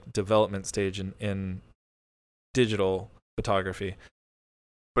no like development stage in digital photography.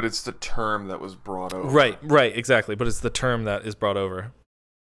 But it's the term that was brought over. Right, exactly. But it's the term that is brought over.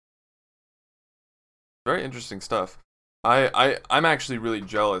 Very interesting stuff. I'm actually really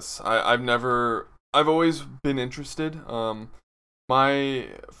jealous. I've always been interested. My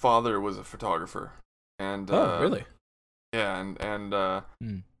father was a photographer, and Really? yeah, and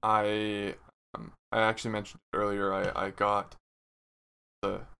I actually mentioned earlier I got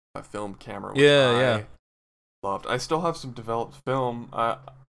a film camera, which I loved. I still have some developed film.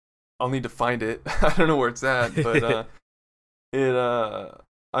 I'll need to find it. I don't know where it's at, but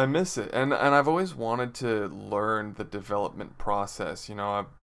I miss it, and I've always wanted to learn the development process.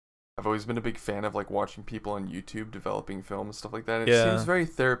 I've always been a big fan of like watching people on YouTube developing film and stuff like that. It seems very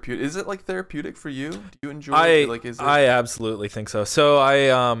therapeutic. Is it like therapeutic for you? Do you enjoy it? Like, is it? I absolutely think so. So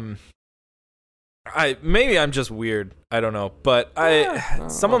I maybe I'm just weird. I don't know, but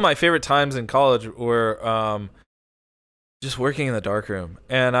some of my favorite times in college were just working in the darkroom,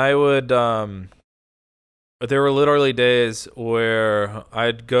 and I would there were literally days where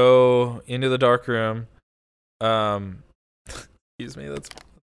I'd go into the darkroom. Excuse me, that's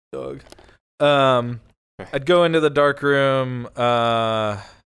dog. I'd go into the darkroom, gosh,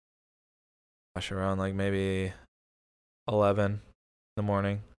 around like maybe 11 in the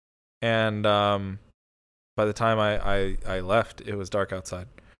morning, and by the time I left, it was dark outside.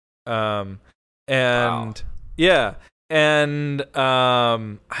 And Wow. yeah, and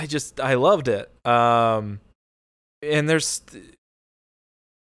I loved it. And there's,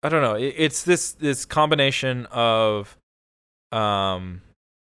 I don't know, it's this combination of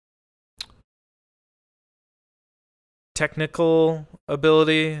technical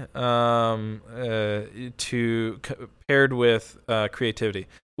ability paired with creativity,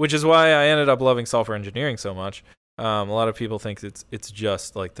 which is why I ended up loving software engineering so much. A lot of people think it's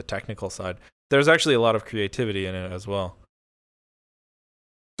just like the technical side. There's actually a lot of creativity in it as well.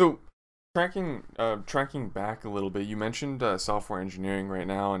 So, tracking back a little bit, you mentioned software engineering right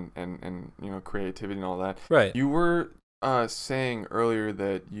now, and creativity and all that. Right. You were saying earlier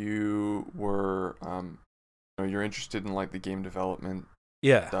that you were you're interested in like the game development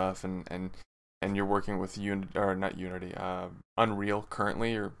stuff, and you're working with Unreal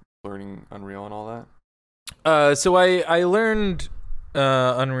currently. You're learning Unreal and all that. So I learned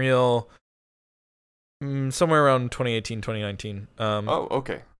Unreal somewhere around 2018, 2019. Oh,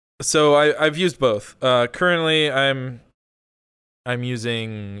 okay. So I've used both. Currently, I'm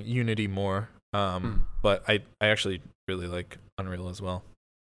using Unity more, but I actually really like Unreal as well.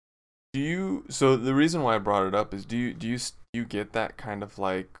 So the reason why I brought it up is do you get that kind of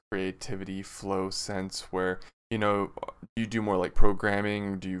like creativity flow sense where do you do more like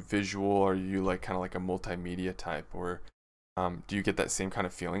programming, do you visual, or are you like kind of like a multimedia type, or do you get that same kind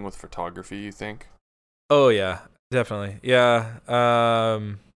of feeling with photography, you think? Oh yeah, definitely. Yeah. I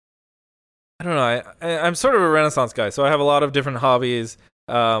don't know. I'm sort of a Renaissance guy, so I have a lot of different hobbies,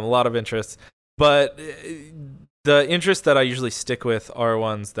 a lot of interests. But the interests that I usually stick with are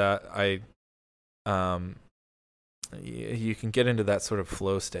ones that you can get into that sort of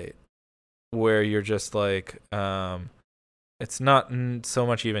flow state where you're just like, it's not so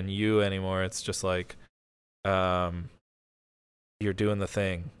much even you anymore. It's just like, you're doing the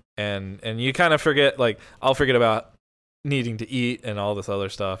thing, and you kind of forget. Like, I'll forget about needing to eat and all this other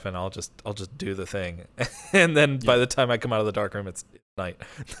stuff, and I'll just do the thing. And then by the time I come out of the darkroom, it's night.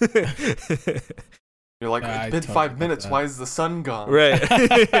 You're like, it's been 5 minutes. Why is the sun gone? Right.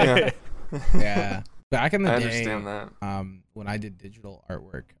 Yeah. Back in the I day, understand that. when I did digital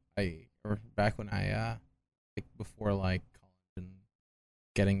artwork, back when I before like college and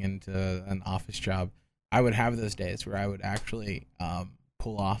getting into an office job, I would have those days where I would actually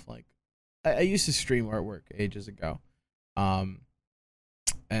pull off like I used to stream artwork ages ago.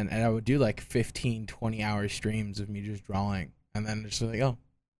 and I would do like 15, 20-hour streams of me just drawing, and then it's just like, oh,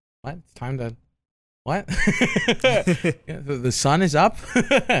 what? It's time to what? Yeah, the sun is up.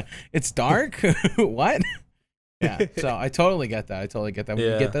 It's dark. What? Yeah. So I totally get that. When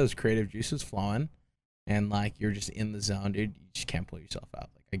you get those creative juices flowing, and like you're just in the zone, dude, you just can't pull yourself out.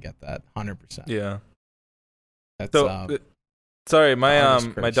 Like I get that 100%. Yeah. That's So, sorry, my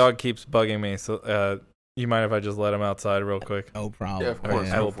Chris. my dog keeps bugging me. So you mind if I just let him outside real quick? no problem. Yeah, of course.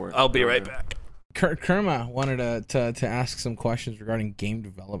 Yeah. Go for it. I'll be Go right ahead. back. Kerma wanted to ask some questions regarding game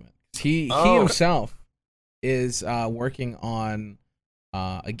development. He Oh. himself is working on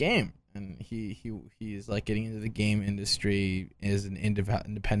a game, and he's like getting into the game industry as an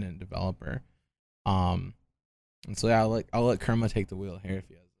independent developer. And so yeah, I'll let Kerma take the wheel here if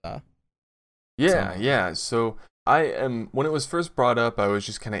he has. Yeah. So I am, when it was first brought up, I was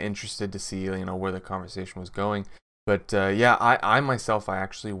just kind of interested to see, where the conversation was going. But I myself, I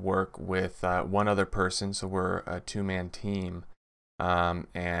actually work with one other person, so we're a 2-man team,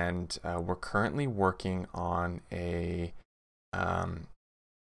 and we're currently working on a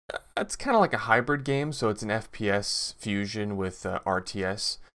it's kind of like a hybrid game, so it's an FPS fusion with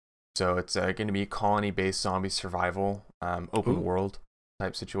RTS. So it's going to be colony-based zombie survival, open Ooh. world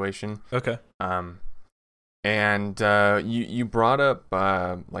type situation. Okay. And you brought up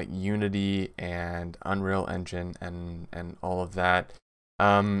like Unity and Unreal Engine and all of that.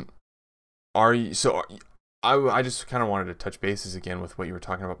 I just kind of wanted to touch bases again with what you were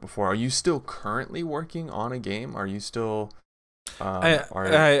talking about before. Are you still currently working on a game? Are you still?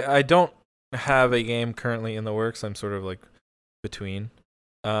 I don't have a game currently in the works. I'm sort of like between.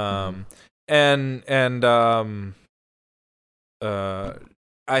 I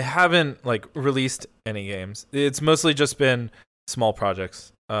haven't like released any games. It's mostly just been small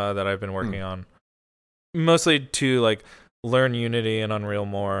projects that I've been working on, mostly to like learn Unity and Unreal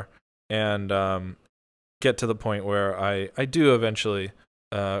more, and get to the point where I do eventually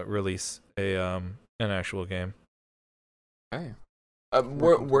release an actual game. Okay. Working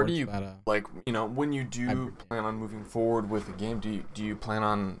Where do towards you that, like, when you do hybrid game. plan on moving forward with the game, do you plan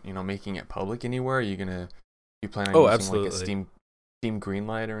on, making it public anywhere? Are you plan on using Absolutely. like a Steam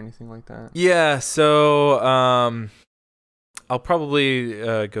Greenlight or anything like that? Yeah, so I'll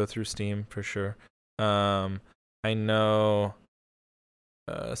probably go through Steam for sure. I know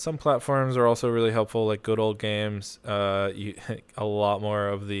some platforms are also really helpful, like Good Old Games. A lot more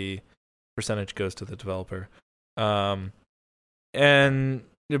of the percentage goes to the developer.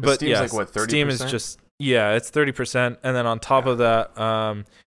 But Steam's yeah, like what, 30%? Steam is just it's 30%, and then on top of that,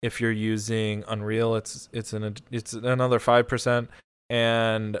 if you're using Unreal, it's another 5%,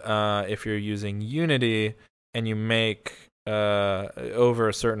 and if you're using Unity and you make over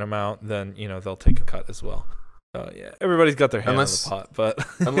a certain amount, then they'll take a cut as well. Everybody's got their hand in the pot, but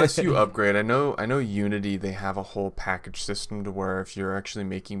unless you upgrade, I know Unity, they have a whole package system to where if you're actually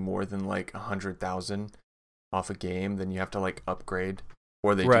making more than like 100,000 off a game, then you have to like upgrade,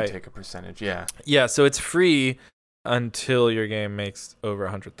 or they do take a percentage. Yeah. So it's free until your game makes over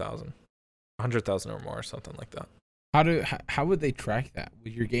 100,000 or more, or something like that. How would they track that?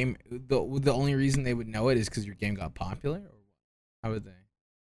 With your game, the only reason they would know it is because your game got popular, or how would they?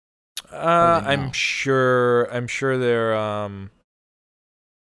 I'm sure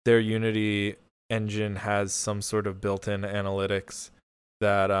their Unity engine has some sort of built-in analytics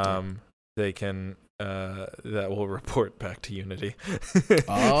that they can that will report back to Unity.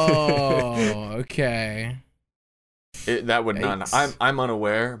 Oh, okay. That would not. I'm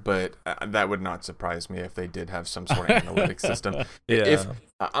unaware, but that would not surprise me if they did have some sort of analytics system. Yeah. If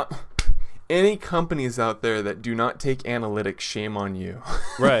any companies out there that do not take analytics, shame on you.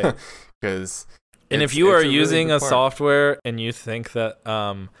 Right. Because if you are using a software and you think that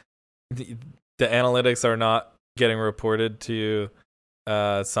the analytics are not getting reported to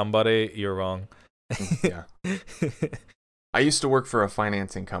somebody, you're wrong. Yeah. I used to work for a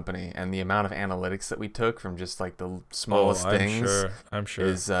financing company, and the amount of analytics that we took from just like the smallest things, I'm sure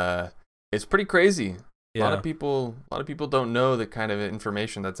is it's pretty crazy. Yeah. A lot of people don't know the kind of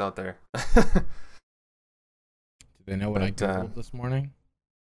information that's out there. Do they know what I googled this morning?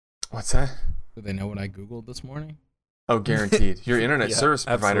 What's that? Do they know what I googled this morning? Oh, guaranteed. Your internet Yeah, service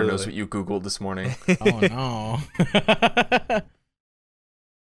provider knows absolutely. what you googled this morning. Oh no.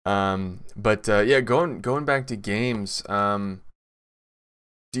 But going back to games, do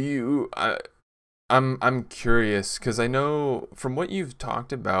you I'm curious, because I know from what you've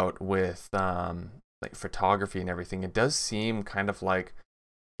talked about with like photography and everything, it does seem kind of like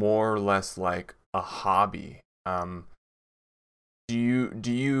more or less like a hobby. Do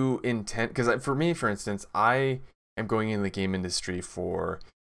you intend, because for me, for instance, I am going in the game industry for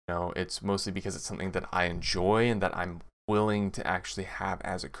it's mostly because it's something that I enjoy and that I'm willing to actually have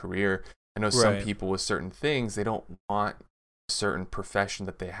as a career. I know some people with certain things, they don't want a certain profession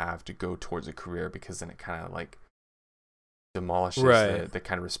that they have to go towards a career, because then it kind of like demolishes the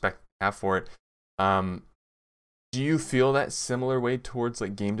kind of respect they have for it. Do you feel that similar way towards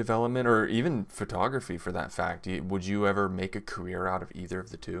like game development or even photography for that fact? Would you ever make a career out of either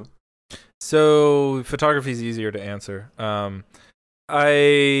of the two? So photography is easier to answer.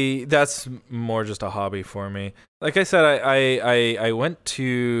 That's more just a hobby for me. Like I said, I went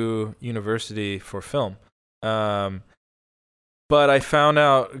to university for film, but I found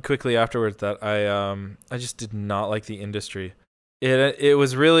out quickly afterwards that I just did not like the industry. It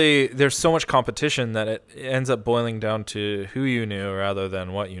was really, there's so much competition that it ends up boiling down to who you knew rather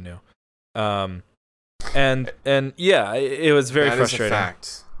than what you knew. And yeah, it was very frustrating.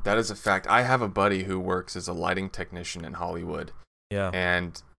 That is a fact. I have a buddy who works as a lighting technician in Hollywood. Yeah.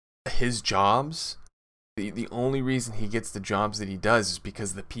 And his jobs, the only reason he gets the jobs that he does is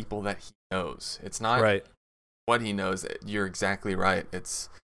because the people that he knows. It's not what he knows. You're exactly right. It's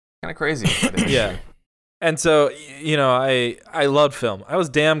kind of crazy. Yeah. And so, I loved film. I was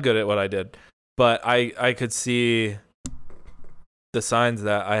damn good at what I did, but I could see the signs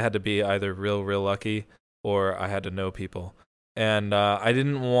that I had to be either real lucky or I had to know people. And I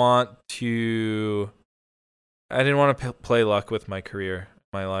didn't want to play luck with my career,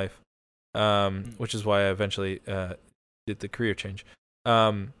 my life, which is why I eventually did the career change.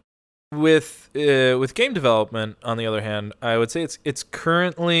 With game development, on the other hand, I would say it's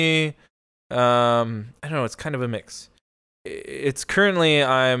currently I don't know, it's kind of a mix. It's currently,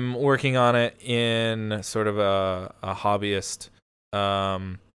 I'm working on it in sort of a hobbyist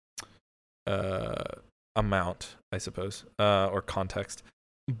amount, I suppose, or context.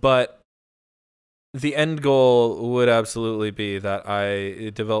 But the end goal would absolutely be that I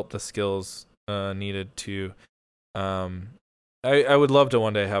develop the skills needed to. I would love to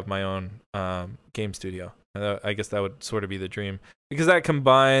one day have my own game studio. I guess that would sort of be the dream, because that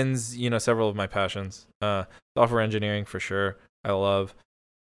combines, several of my passions. Software engineering for sure, I love,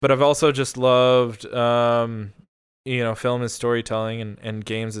 but I've also just loved, film is storytelling, and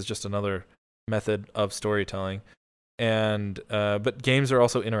games is just another method of storytelling. And but games are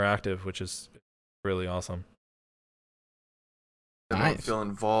also interactive, which is really awesome. I feel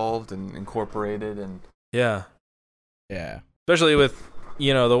involved and incorporated, and yeah, especially with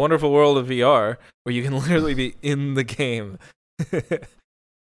the wonderful world of VR, where you can literally be in the game.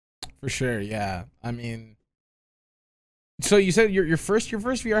 For sure, yeah. I mean, so you said your first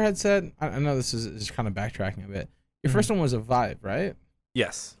VR headset. I know this is kind of backtracking a bit. Your first one was a Vive, right?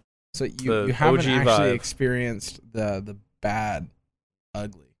 Yes. So you haven't OG actually Vive. experienced the bad,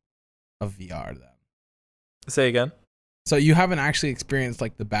 ugly of VR then. Say again. So you haven't actually experienced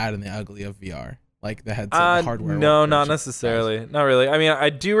like the bad and the ugly of VR, like the headset, the hardware. No, not necessarily. Not really. I mean, I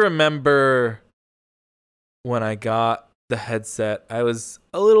do remember when I got the headset, I was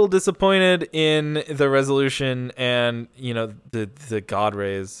a little disappointed in the resolution and the God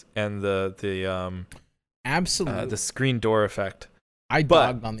rays and the absolutely the screen door effect. I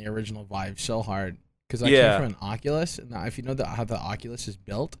dogged on the original Vive so hard because I came from an Oculus. Now, if you know how the Oculus is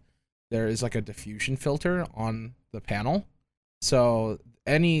built, there is like a diffusion filter on the panel, so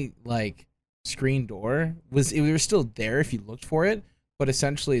any like screen door was still there if you looked for it, but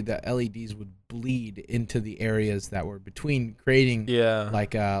essentially the LEDs would bleed into the areas that were between, creating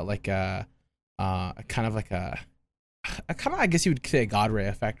like a kind of I guess you would say a God ray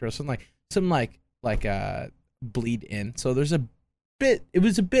effect or something like bleed in. So there's it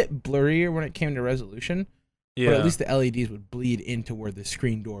was a bit blurrier when it came to resolution, but at least the LEDs would bleed into where the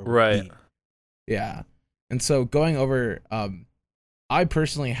screen door would be. Yeah. And so going over, I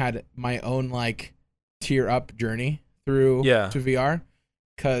personally had my own like tier up journey through to VR,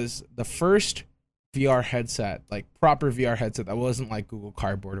 because the first VR headset, like proper VR headset that wasn't like Google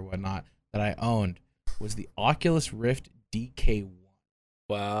Cardboard or whatnot, that I owned was the Oculus Rift DK1.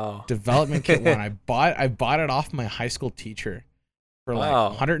 Wow. Development kit 1. I bought it off my high school teacher for like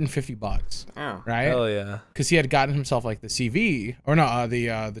 $150. Oh. Right? Hell yeah. Because he had gotten himself like the CV, or no, the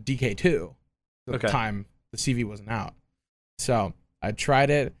DK2. At the time the CV wasn't out. So I tried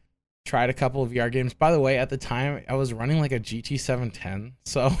a couple of VR games. By the way, at the time I was running like a GT 710.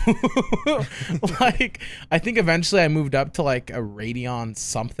 So like I think eventually I moved up to like a Radeon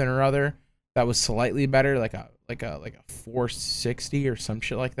something or other that was slightly better, like a 460 or some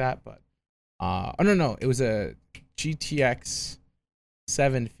shit like that. But no, it was a GTX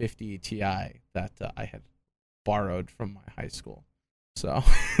 750 Ti that I had borrowed from my high school. So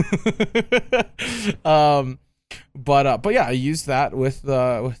But yeah, I used that with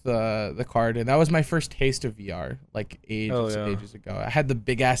the card, and that was my first taste of VR, like ages ago. I had the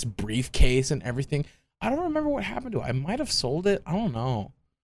big ass briefcase and everything. I don't remember what happened to it. I might have sold it. I don't know.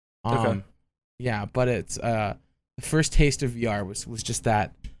 Okay. Yeah, but it's the first taste of VR was just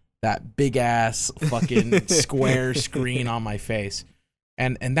that big ass fucking square screen on my face,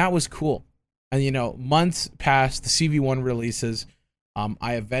 and that was cool. And months past the CV1 releases,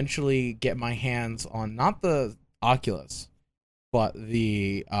 I eventually get my hands on not the Oculus, but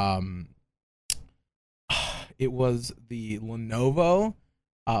the it was the Lenovo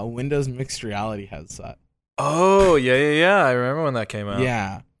Windows Mixed Reality headset. Oh, yeah. I remember when that came out.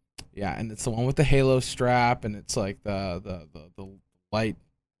 Yeah, and it's the one with the Halo strap, and it's like the light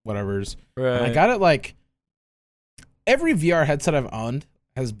whatever's. Right. And I got it like every VR headset I've owned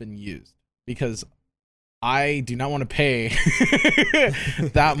has been used because I do not want to pay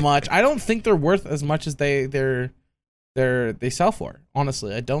that much. I don't think they're worth as much as they sell for.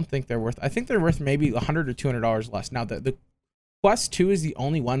 Honestly, I don't think they're worth. I think they're worth maybe $100 or $200 less. Now the Quest 2 is the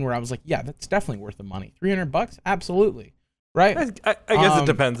only one where I was like, yeah, that's definitely worth the money. $300, absolutely, right? I guess it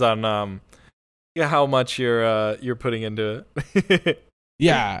depends on how much you're putting into it.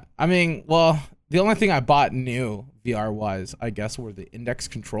 Yeah, I mean, well, the only thing I bought new VR wise, I guess, were the index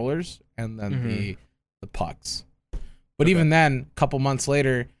controllers and then the pucks. But even then, a couple months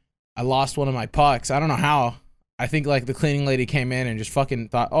later, I lost one of my pucks. I don't know how. I think like the cleaning lady came in and just fucking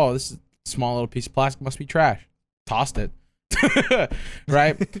thought, oh, this is a small little piece of plastic, must be trash. Tossed it.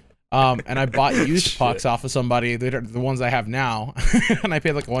 Right? And I bought used pucks off of somebody, the ones I have now, and I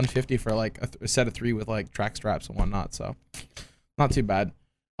paid like $150 for like a set of 3 with like track straps and whatnot. So not too bad.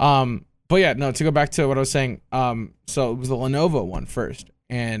 But yeah, no, to go back to what I was saying, so it was the Lenovo one first,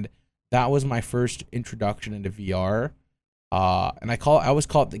 and that was my first introduction into VR. And I always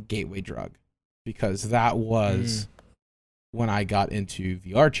call it the gateway drug because that was when I got into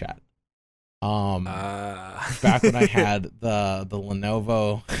VR chat. Back when I had the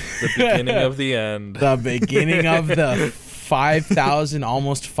Lenovo, the beginning of the end, the beginning of the 5,000,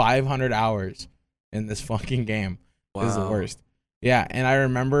 almost 500 hours in this fucking game. Wow. Is the worst. Yeah, and I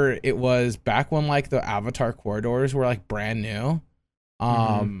remember it was back when like the Avatar corridors were like brand new,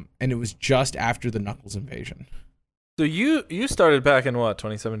 and it was just after the Knuckles invasion. So you started back in what,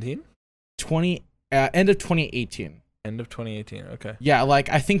 2017? End of 2018. End of 2018. Okay. Yeah, like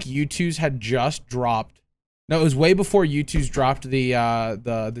I think U2's had just dropped. No, it was way before U2's dropped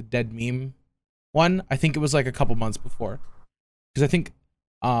the dead meme one. I think it was like a couple months before, because I think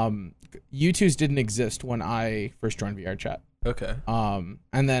U2's didn't exist when I first joined VR chat. Okay.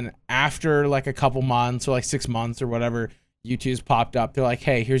 And then after like a couple months or like 6 months or whatever, U2's popped up. They're like,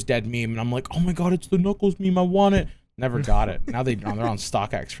 hey, here's dead meme, and I'm like, oh my god, it's the Knuckles meme. I want it. Never got it. Now they're on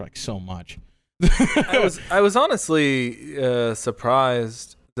StockX for like so much. I was honestly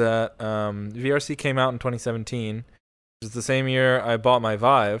surprised that VRC came out in 2017, which is the same year I bought my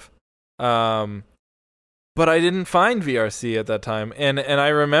Vive. But I didn't find VRC at that time, and I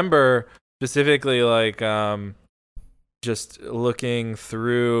remember specifically like just looking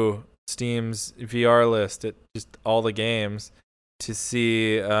through Steam's VR list at just all the games to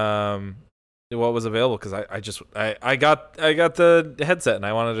see what was available, because I got the headset and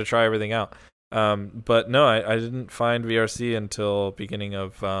I wanted to try everything out. But no, I didn't find VRC until beginning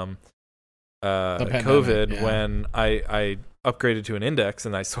of COVID, when I upgraded to an index,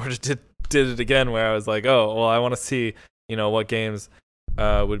 and I sort of did it again, where I was like, oh, well, I want to see, what games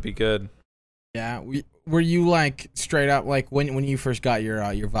would be good. Yeah, were you like straight up like when you first got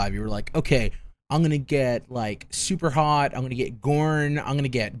your Vive, you were like, okay, I'm gonna get like Super Hot, I'm gonna get Gorn, I'm gonna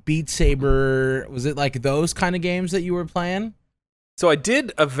get Beat Saber. Was it like those kind of games that you were playing? So I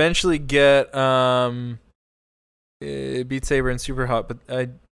did eventually get Beat Saber and Super Hot, but I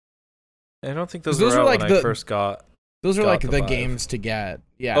don't think those were out like when I first got. Those are like the games to get.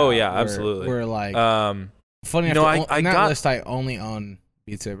 Yeah. Oh yeah, absolutely. We're like funny enough, I got list. I only own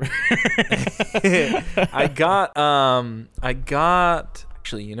Beat Saber. I got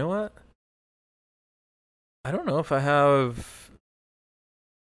actually, you know what? I don't know if I have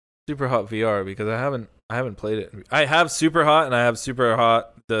Super Hot VR, because I haven't played it. I have Super Hot, and I have Super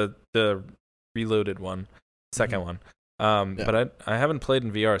Hot the reloaded one, second one. But I haven't played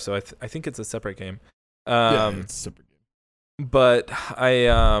in VR, so I think it's a separate game. It's a separate game. But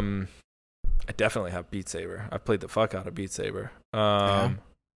I definitely have Beat Saber. I've played the fuck out of Beat Saber.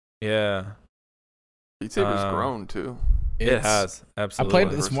 Yeah. Beat Saber's grown too. It has, absolutely. I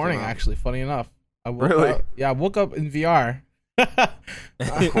played it this morning, actually. Funny enough, I woke up in VR.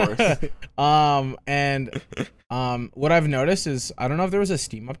 Of course. And What I've noticed is, I don't know if there was a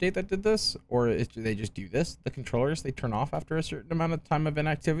Steam update that did this, or if they just do this. The controllers, they turn off after a certain amount of time of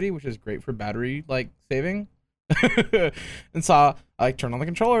inactivity, which is great for battery like saving. And so I like turned on the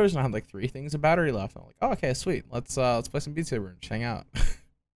controllers, and I had like 3 things of battery left. I'm like, oh, okay, sweet. Let's play some Beat Saber and just hang out.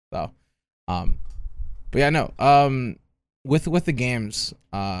 So, but yeah, no. With the games,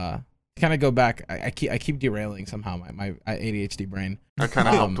 kind of go back. I keep derailing somehow my ADHD brain. I kind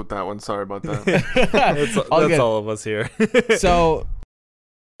of helped with that one. Sorry about that. That's all of us here. So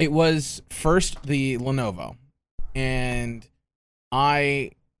it was first the Lenovo, and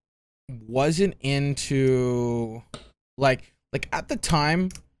I wasn't into like at the time,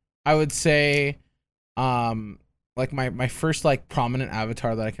 I would say like my first like prominent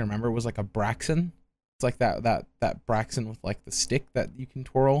avatar that I can remember was like a Braxton. It's like that Braxton with like the stick that you can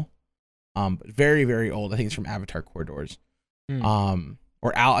twirl. But very, very old. I think it's from Avatar Corridors.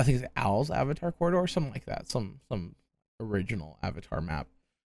 Or Al, I think it's Al's Avatar Corridor, something like that. Some original Avatar map.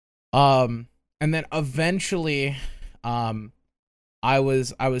 And then eventually, I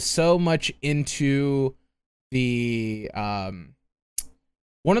was so much into the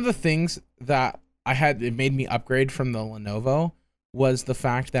one of the things that it made me upgrade from the Lenovo was the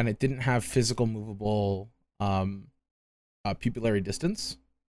fact that it didn't have physical movable pupillary distance.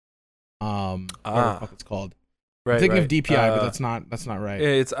 What the fuck it's called? Right, I'm thinking right. of DPI, but that's not right.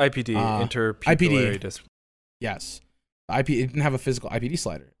 It's IPD, interpupillary disc. Yes, it didn't have a physical IPD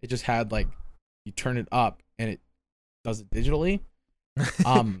slider. It just had like you turn it up and it does it digitally.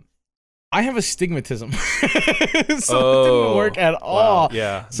 I have astigmatism, so it didn't work at all.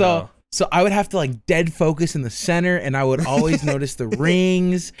 Yeah. So I would have to like dead focus in the center, and I would always notice the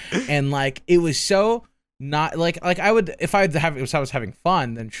rings, and like it was so not like I would if I was having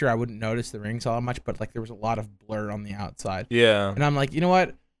fun, then sure I wouldn't notice the rings all that much, but like there was a lot of blur on the outside. Yeah. And I'm like, you know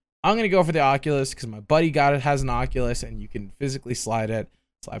what? I'm gonna go for the Oculus because my buddy has an Oculus and you can physically slide it.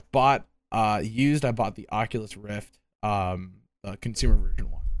 So I bought the Oculus Rift, the consumer version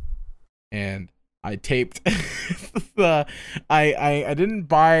one, and I taped I didn't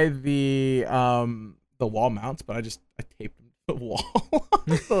buy the wall mounts, but I taped them to the wall.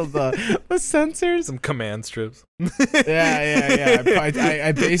 So the sensors, some command strips. yeah.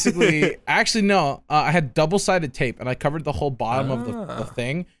 I basically actually no. I had double-sided tape, and I covered the whole bottom of the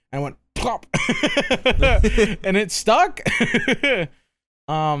thing, and I went plop, and it stuck.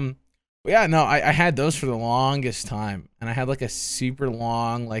 Yeah, no, I had those for the longest time, and I had like a super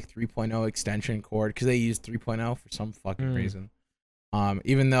long like 3.0 extension cord because they used 3.0 for some fucking reason.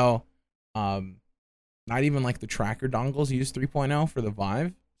 Even though not even like the tracker dongles use 3.0 for the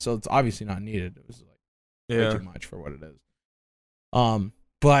Vive, so it's obviously not needed. It was like way too much for what it is.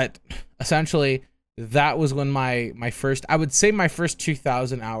 But essentially that was when my first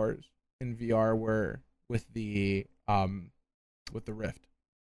 2,000 hours in VR were with the Rift.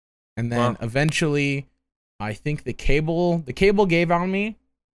 And then eventually, I think the cable gave on me,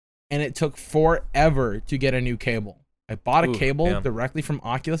 and it took forever to get a new cable. I bought a cable directly from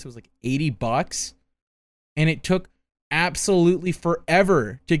Oculus. It was like $80, and it took absolutely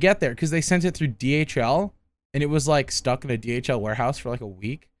forever to get there because they sent it through DHL, and it was like stuck in a DHL warehouse for like a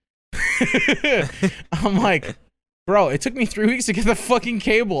week. I'm like, bro, it took me 3 weeks to get the fucking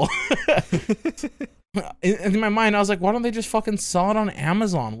cable. In my mind, I was like, why don't they just fucking sell it on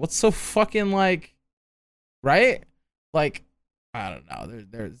Amazon? What's so fucking like, right? Like, I don't know.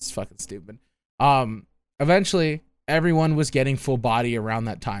 It's fucking stupid. Eventually, everyone was getting full body around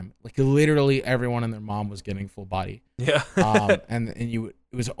that time. Like literally everyone and their mom was getting full body. Yeah. And it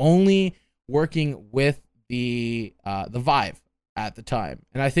was only working with the Vive at the time.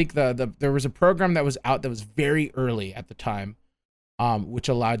 And I think there was a program that was out that was very early at the time. Which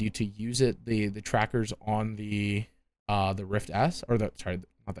allowed you to use the trackers on the Rift S, or not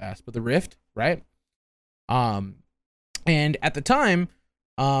the S, but the Rift, right? And at the time,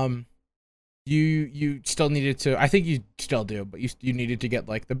 you still needed to, I think you still do, but you needed to get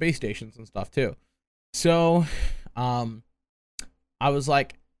like the base stations and stuff too. So, I was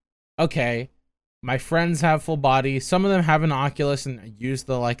like, okay, my friends have full body. Some of them have an Oculus and use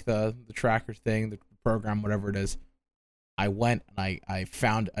the tracker thing, the program, whatever it is. I went and I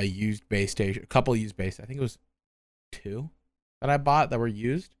found a used base station, a couple used base. I think it was 2 that I bought that were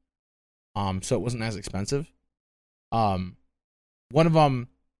used. So it wasn't as expensive. One of them,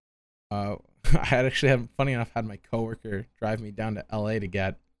 I funny enough, had my coworker drive me down to LA to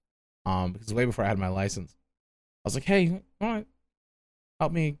get, because way before I had my license. I was like, hey, you want to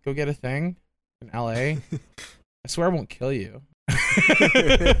help me go get a thing in LA? I swear I won't kill you.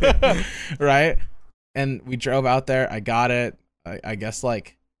 Right? And we drove out there. I got it. I guess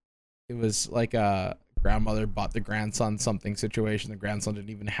like it was like a grandmother bought the grandson something situation. The grandson didn't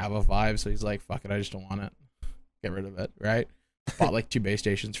even have a Vive, so he's like, fuck it, I just don't want it. Get rid of it, right? Bought like 2 base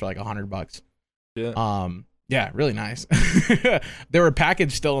stations for like $100. Yeah. Yeah, really nice. They were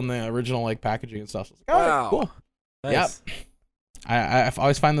packaged still in the original like packaging and stuff. So I was like, oh, Wow. cool. Nice. Yep. I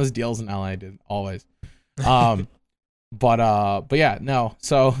always find those deals in LA, dude. Always. But yeah, no.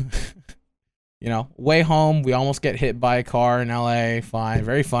 So, you know, way home, we almost get hit by a car in LA. Fine,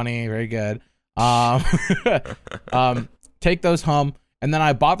 very funny, very good. Take those home, and then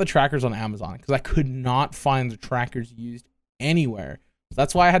I bought the trackers on Amazon because I could not find the trackers used anywhere. So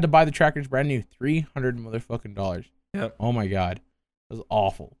that's why I had to buy the trackers brand new, $300. Yep. Oh my god, it was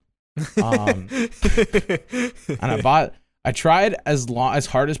awful. And I tried as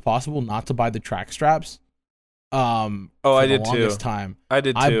hard as possible not to buy the track straps. I did too. Time. I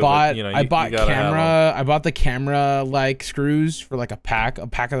did too. I bought I bought the camera like screws for like a pack of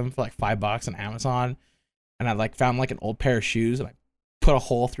them for like $5 on Amazon, and I like found like an old pair of shoes and I put a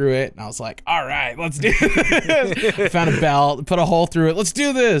hole through it, and I was like, all right, let's do this. I found a belt, put a hole through it, let's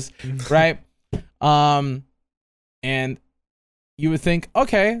do this, right? And you would think,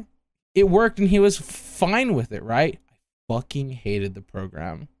 okay, it worked, and he was fine with it, right? I fucking hated the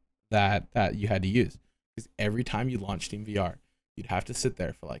program that you had to use, because every time you launch Steam VR, you'd have to sit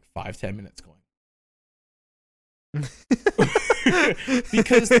there for like 5-10 minutes going.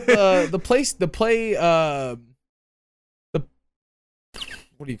 Because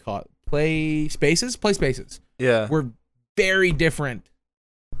what do you call it? Play spaces. Yeah. Were very different.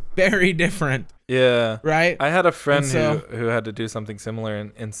 Very different. Yeah. Right? I had a friend who had to do something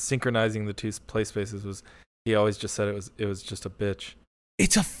similar, and synchronizing the two play spaces was, he always just said it was just a bitch.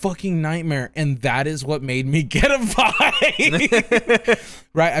 It's a fucking nightmare, and that is what made me get a Vive.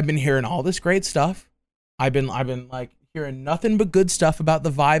 Right? I've been hearing all this great stuff. I've been like hearing nothing but good stuff about the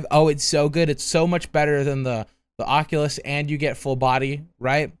Vive. Oh, it's so good. It's so much better than the Oculus, and you get full body,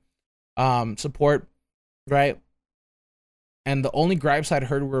 right? Support, right? And the only gripes I'd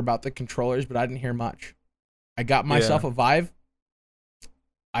heard were about the controllers, but I didn't hear much. I got myself a Vive.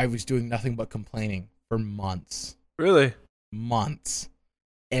 I was doing nothing but complaining for months. Really? Months.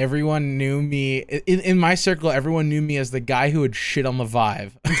 Everyone knew me in my circle. Everyone knew me as the guy who would shit on the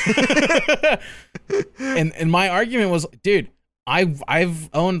Vive. and my argument was, dude, I've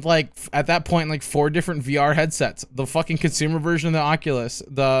owned like at that point like 4 different VR headsets. The fucking consumer version of the Oculus,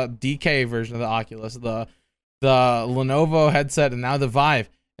 the DK version of the Oculus, the Lenovo headset, and now the Vive.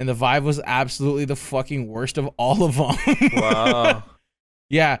 And the Vive was absolutely the fucking worst of all of them. Wow.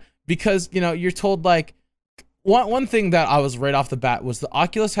 Yeah, because you're told like one thing that I was right off the bat was the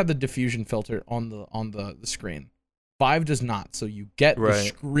Oculus had the diffusion filter on the screen. Vive does not. So you get the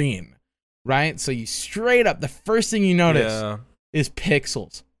screen, right? So you straight up, the first thing you notice is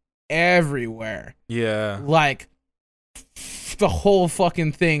pixels everywhere. Yeah. Like the whole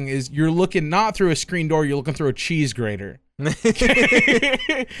fucking thing is you're looking not through a screen door, you're looking through a cheese grater. Yeah,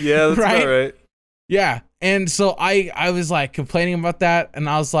 that's right. Yeah. And so I was like complaining about that, and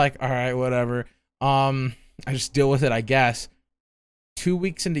I was like, all right, whatever. I just deal with it, I guess. 2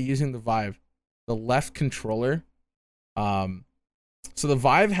 weeks into using the Vive, the left controller, so the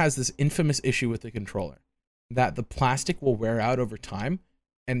Vive has this infamous issue with the controller that the plastic will wear out over time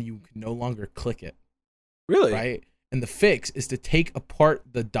and you can no longer click it. Really? Right? And the fix is to take apart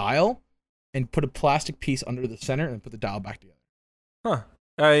the dial and put a plastic piece under the center and put the dial back together. Huh.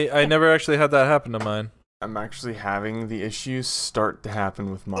 I never actually had that happen to mine. I'm actually having the issues start to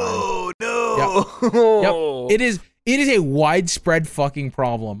happen with mine. Oh no! Yep. It is a widespread fucking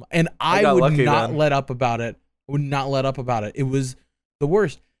problem, and I would not let up about it. It was the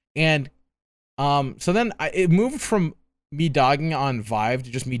worst. And so then it moved from me dogging on Vive to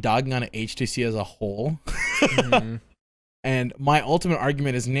just me dogging on HTC as a whole. Mm-hmm. And my ultimate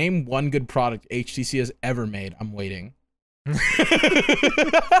argument is, name one good product HTC has ever made. I'm waiting.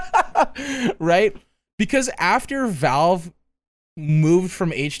 Right? Because after Valve moved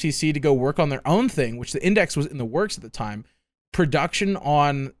from HTC to go work on their own thing, which the Index was in the works at the time, production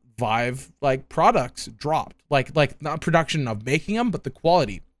on Vive like products dropped. Like not production of making them, but the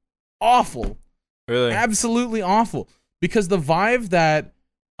quality. Awful. Really? Absolutely awful. Because the Vive that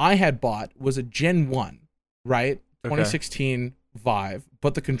I had bought was a Gen 1, right? 2016 Vive.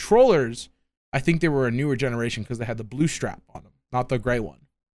 But the controllers, I think they were a newer generation because they had the blue strap on them, not the gray one.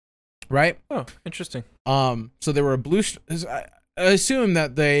 Right? Oh, interesting. So they were a blue. I assume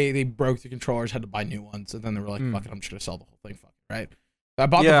that they broke the controllers, had to buy new ones, and then they were like, "Fuck it, I'm just gonna sell the whole thing." Fuck it, right? I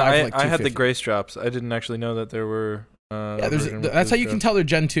bought the Vive for like $250. I had the gray straps. I didn't actually know that there were. That's how you can tell they're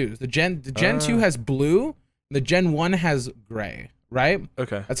Gen 2s. The Gen 2 has blue. The Gen 1 has gray. right?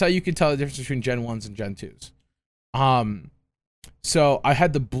 Okay. That's how you can tell the difference between Gen 1s and Gen 2s. So I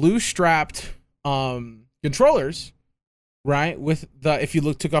had the blue strapped controllers, right? With the, if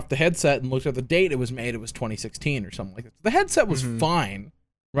you took off the headset and looked at the date it was made, it was 2016 or something like that. The headset was fine,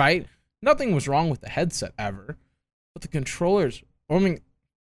 right? Nothing was wrong with the headset ever. But the controllers, I mean,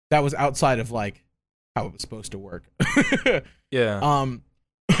 that was outside of like how it was supposed to work. Yeah.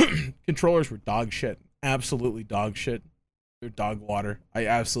 Controllers were dog shit. Absolutely dog shit. They're dog water. I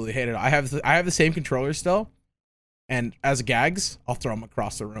absolutely hate it. I have the same controllers still, and as gags, I'll throw them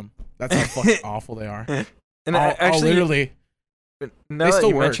across the room. That's how fucking awful they are. And I'll literally. Now they that still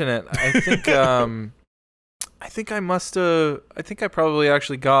you work. mention it, I think I think I probably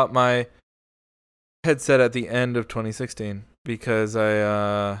actually got my headset at the end of 2016 because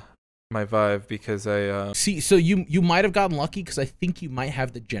my Vive, because I See, so you might have gotten lucky because I think you might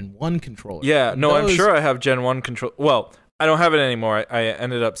have the Gen 1 controller. yeah, no, I'm sure I have Gen 1 control. Well, I don't have it anymore. I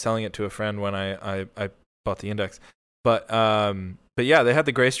ended up selling it to a friend when I bought the Index. But yeah, they had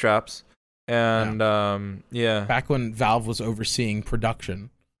the gray straps, and yeah. Back when Valve was overseeing production.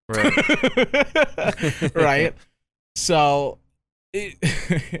 Right. Right? So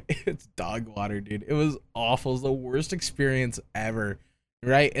it's dog water, dude. It was awful. It was the worst experience ever.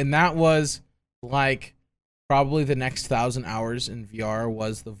 Right? And that was like probably the next 1,000 hours in VR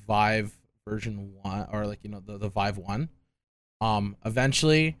was the Vive version 1, or like, you know, the Vive 1.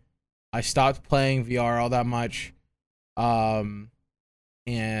 Eventually I stopped playing VR all that much. And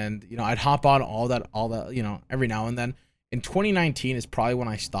you know, I'd hop on all that, you know, every now and then. In 2019 is probably when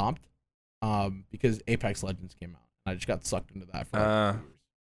I stopped, because Apex Legends came out. I just got sucked into that for like 2 years.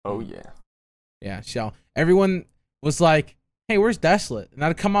 Oh yeah. Yeah, so everyone was like, hey, where's Desolate? And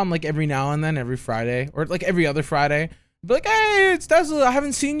I'd come on like every now and then, every Friday, or like every other Friday. I'd be like, hey, it's Desolate. I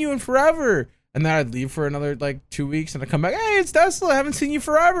haven't seen you in forever. And then I'd leave for another like 2 weeks, and I'd come back, hey, it's Desolate. I haven't seen you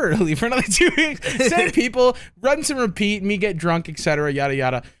forever. I'd leave for another 2 weeks. Same people, rinse and repeat, me get drunk, etc., yada,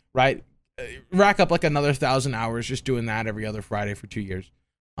 yada, right? Rack up like another 1,000 hours just doing that every other Friday for 2 years.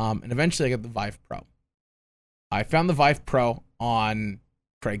 And eventually I got the Vive Pro. I found the Vive Pro on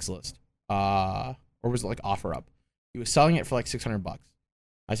Craigslist, or was it like OfferUp? He was selling it for like $600.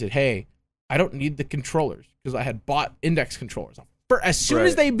 I said, hey, I don't need the controllers, because I had bought Index controllers. As soon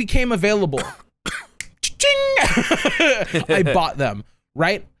as they became available, I bought them,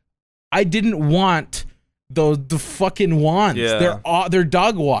 right? I didn't want the fucking wands. Yeah. They're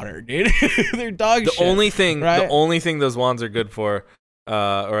dog water, dude. They're dog shit. The only thing those wands are good for,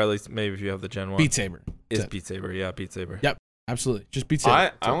 or at least maybe if you have the Gen 1, Beat Saber. is Beat Saber. Yeah, Beat Saber. Yep, absolutely. Just Beat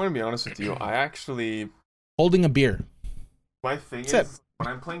Saber. I'm gonna be honest with you. I actually, Holding a beer. my thing That's is, when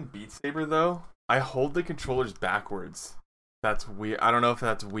I'm playing Beat Saber though, I hold the controllers backwards. That's weird. I don't know if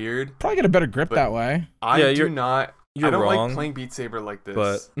that's weird. Probably get a better grip But- that way. I you're don't wrong, like playing Beat Saber like this.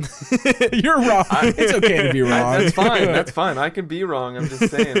 but You're wrong. It's okay to be wrong. That's fine. That's fine. I can be wrong. I'm just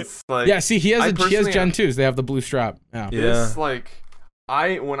saying. It's like, Yeah, see, he has personally- Gen 2s. They have the blue strap. Yeah. this, like,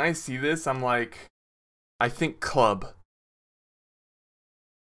 when I see this, I'm like, I think club.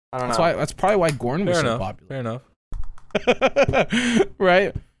 I don't know. That's probably why Gorn was fair so enough. popular. Fair enough.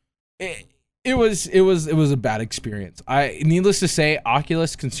 Right? It was a bad experience. Needless to say,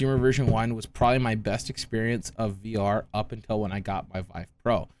 Oculus Consumer Version 1 was probably my best experience of VR up until when I got my Vive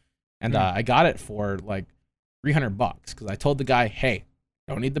Pro. And I got it for like $300 because I told the guy, hey,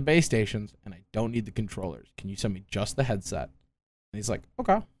 I don't need the base stations and I don't need the controllers. Can you send me just the headset? And he's like,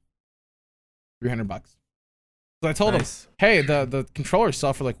 okay. $300. So I told him, hey, the controllers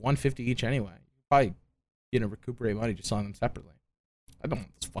sell for like $150 each anyway. Probably, recuperate money just selling them separately. I don't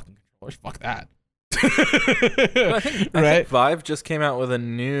want those fucking controllers. Fuck that. I think Vive just came out with a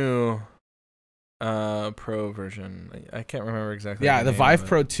new Pro version. I can't remember exactly. Yeah, the Vive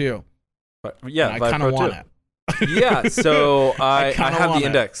Pro 2. But, yeah, I Vive kind of Pro want 2. it. Yeah, so I kinda have want the it.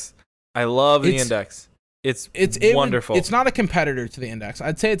 Index. I love the Index. It's wonderful. It's not a competitor to the Index.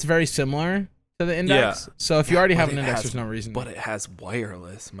 I'd say it's very similar to the Index. Yeah. So if you already have an But it Index, has- there's no reason. But it has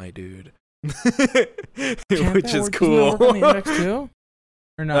wireless, my dude. Can't Which that is work- doesn't that cool. work on the Index too?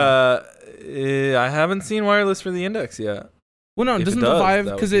 Or no? I haven't seen wireless for the Index yet. Well, no, if it doesn't does, the Vive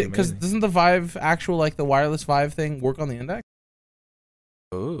that would because be because amazing. doesn't the Vive actual like the wireless Vive thing work on the Index?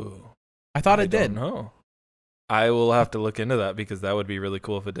 Ooh. I thought it did. No. I will have to look into that because that would be really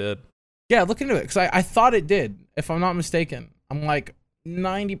cool if it did. Yeah, look into it because I thought it did. If I'm not mistaken, I'm like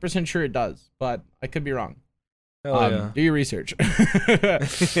 90% sure it does, but I could be wrong. Hell yeah. Do your research.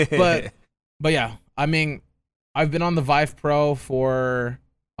 but yeah, I mean, I've been on the Vive Pro for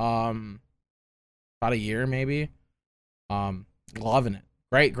about a year maybe. Loving it.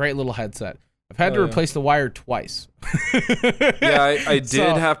 Great little headset. I've had to replace the wire twice. Yeah, I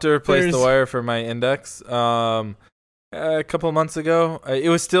did have to replace the there's- wire for my index a couple of months ago. It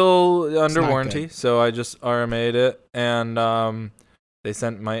was still under not warranty, good. so I just RMA'd it, and they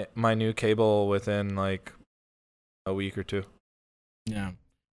sent my new cable within like a week or two. Yeah.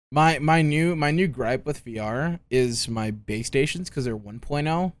 My new gripe with VR is my base stations because they're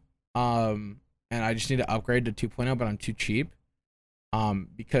 1.0. And I just need to upgrade to 2.0, but I'm too cheap.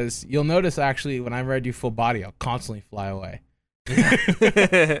 Because you'll notice actually whenever I do full body, I'll constantly fly away.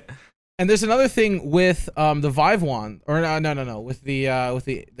 And there's another thing with the Vive one, or no, with the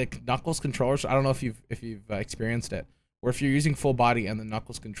Knuckles controllers. I don't know if you've experienced it, where if you're using full body and the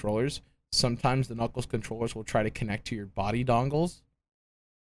Knuckles controllers, sometimes the Knuckles controllers will try to connect to your body dongles,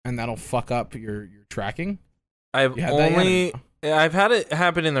 and that'll fuck up your tracking. I've You had that yet? I've had it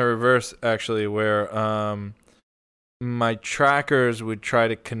happen in the reverse actually, where my trackers would try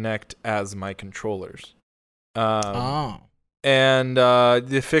to connect as my controllers. And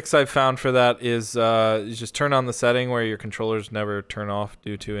the fix I've found for that is just turn on the setting where your controllers never turn off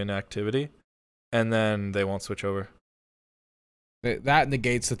due to inactivity, and then they won't switch over. That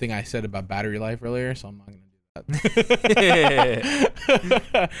negates the thing I said about battery life earlier, so I'm not gonna do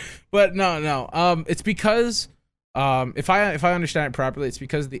that. But no. It's because if I understand it properly, it's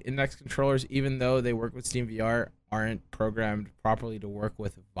because the index controllers, even though they work with Steam VR, aren't programmed properly to work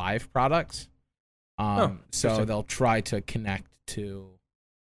with Vive products. So they'll try to connect to,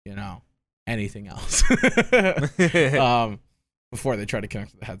 anything else. Before they try to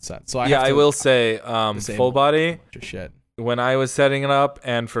connect to the headset. So I will say, full body. Shit. When I was setting it up,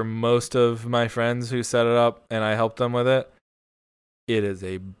 and for most of my friends who set it up, and I helped them with it, it is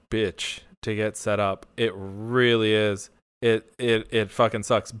a bitch to get set up. It really is. It fucking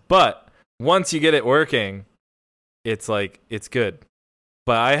sucks. But once you get it working, it's good.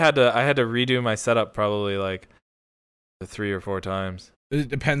 But I had to redo my setup probably like 3 or 4 times. It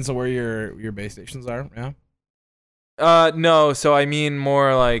depends on where your base stations are. Yeah. No. So I mean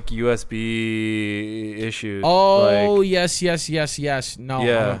more like USB issues. Oh, like, yes. No,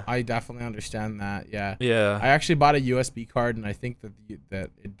 Yeah. I definitely understand that. Yeah. Yeah. I actually bought a USB card, and I think that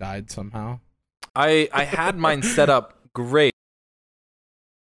it died somehow. I had mine set up great.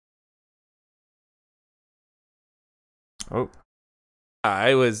 Oh.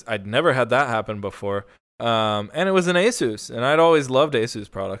 I'd never had that happen before. And it was an Asus, and I'd always loved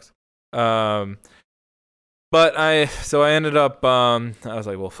Asus products. But I ended up, I was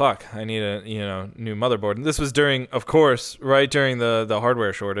like, well, fuck, I need a, new motherboard. And this was during the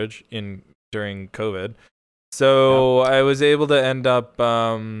hardware shortage during COVID. So I was able to end up,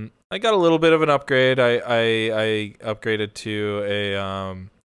 I got a little bit of an upgrade. I upgraded to a,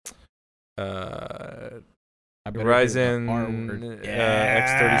 Ryzen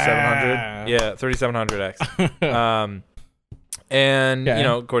X3700. Yeah, 3700X. And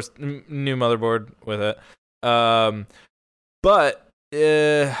of course, new motherboard with it. But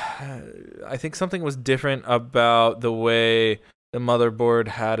I think something was different about the way the motherboard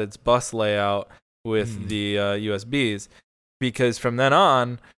had its bus layout with the USBs, because from then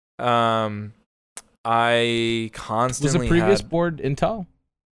on, I constantly was the previous board Intel?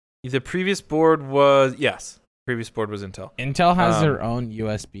 The previous board was Previous board was Intel. Intel has their own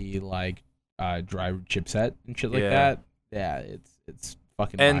USB drive chipset and shit like that. Yeah, it's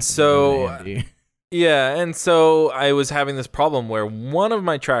fucking. And so and so I was having this problem where one of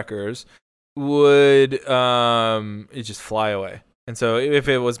my trackers would it just fly away. And so if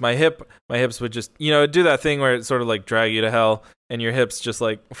it was my hips would just do that thing where it sort of like drag you to hell, and your hips just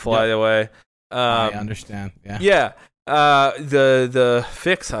like fly away. I understand. Yeah. Yeah. The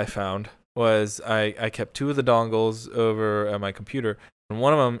fix I found was I kept 2 of the dongles over at my computer, and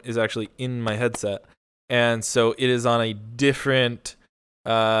one of them is actually in my headset, and so it is on a different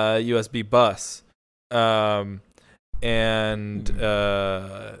USB bus, and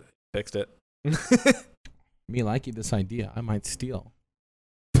fixed it. Me liking this idea, I might steal.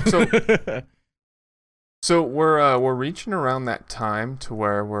 So we're reaching around that time to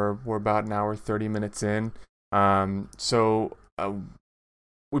where we're about an hour 30 minutes in.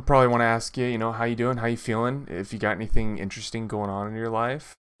 We probably want to ask you, how you doing, how you feeling, if you got anything interesting going on in your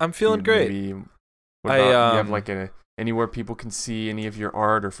life. I'm feeling great. What about, you have like anywhere people can see any of your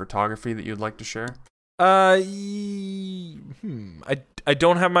art or photography that you'd like to share? I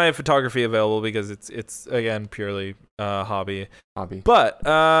don't have my photography available because it's again purely hobby. But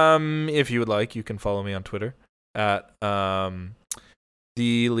if you would like, you can follow me on Twitter at the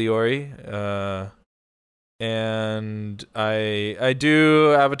Liori. And I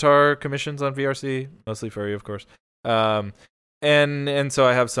do avatar commissions on VRC, mostly furry, of course. and so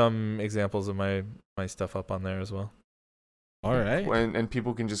I have some examples of my stuff up on there as well. All right. And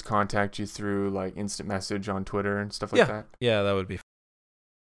people can just contact you through like instant message on Twitter and stuff like that. Yeah, that would be.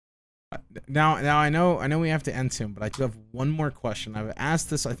 Now I know we have to end soon, but I do have one more question. I've asked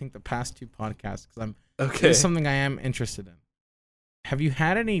this, I think, the past 2 podcasts because it's something I am interested in. Have you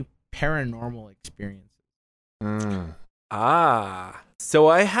had any paranormal experiences? So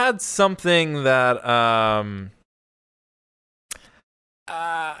I had something that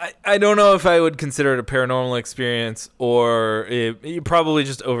I don't know if I would consider it a paranormal experience or probably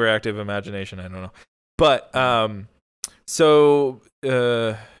just overactive imagination. I don't know. But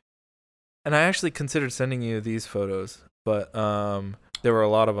and I actually considered sending you these photos, but there were a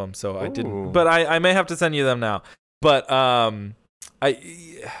lot of them, so I didn't. But I may have to send you them now. But I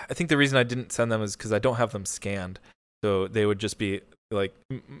think the reason I didn't send them is because I don't have them scanned, so they would just be like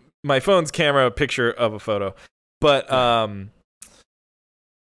my phone's camera picture of a photo. But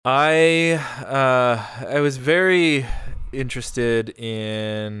I was very interested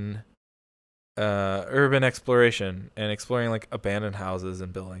in urban exploration and exploring like abandoned houses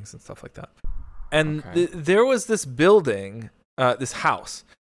and buildings and stuff like that. And there was this building, this house,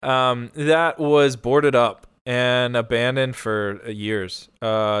 that was boarded up and abandoned for years.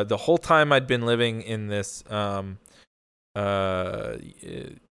 The whole time I'd been living in this, I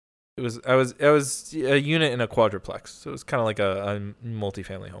was a unit in a quadruplex, so it was kind of like a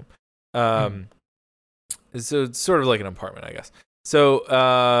multifamily home. So it's sort of like an apartment, I guess. So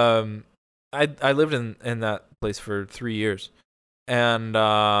I lived in that place for 3 years, and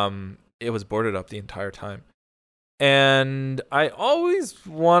it was boarded up the entire time. And I always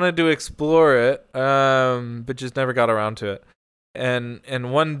wanted to explore it, but just never got around to it.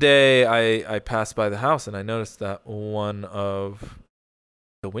 And one day I passed by the house and I noticed that one of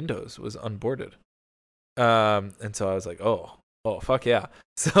the windows was unboarded. And so I was like, oh fuck yeah.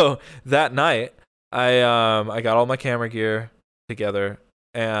 So that night I got all my camera gear together,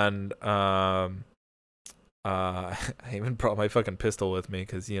 and I even brought my fucking pistol with me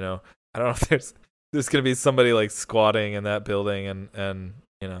because, I don't know if there's gonna be somebody like squatting in that building, and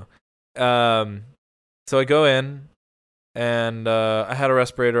so I go in, and I had a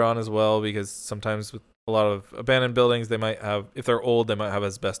respirator on as well because sometimes with a lot of abandoned buildings, they might have, if they're old, they might have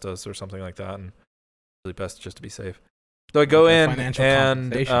asbestos or something like that, and it's really best just to be safe. So I go in,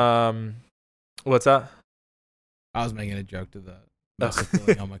 and what's that? I was making a joke to the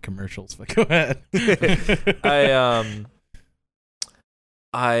on my commercials, but go ahead.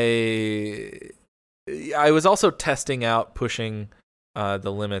 I was also testing out pushing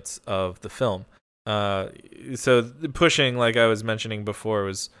the limits of the film. So pushing, like I was mentioning before,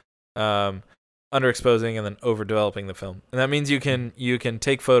 was underexposing and then overdeveloping the film, and that means you can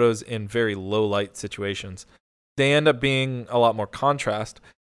take photos in very low light situations. They end up being a lot more contrast,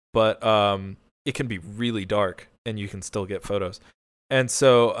 but it can be really dark, and you can still get photos. And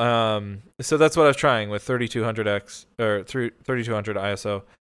so so that's what I was trying with 3200x or 3200 ISO.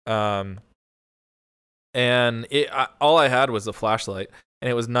 And all I had was a flashlight, and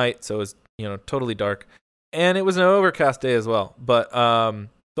it was night, so it was totally dark, and it was an overcast day as well. But so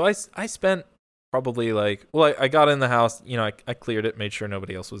I spent probably I got in the house, I cleared it, made sure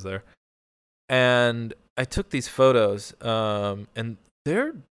nobody else was there, and I took these photos, and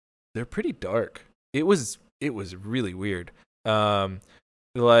they're pretty dark. It was really weird.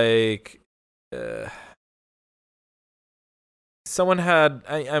 Someone had,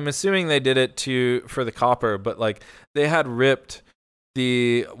 I'm assuming they did it for the copper, but they had ripped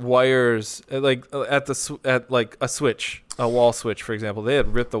the wires at a switch, a wall switch, for example. They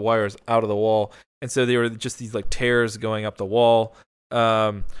had ripped the wires out of the wall, and so there were just these tears going up the wall.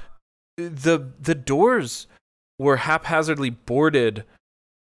 The doors were haphazardly boarded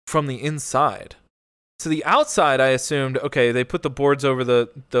from the inside. So the outside, I assumed, okay, they put the boards over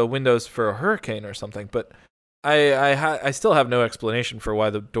the windows for a hurricane or something, but I still have no explanation for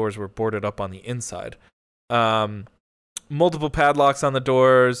why the doors were boarded up on the inside. Multiple padlocks on the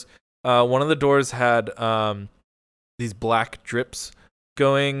doors. One of the doors had these black drips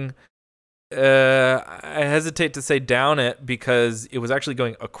going. I hesitate to say down it because it was actually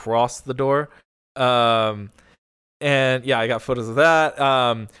going across the door. And yeah, I got photos of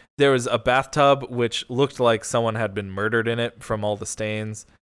that. There was a bathtub which looked like someone had been murdered in it from all the stains.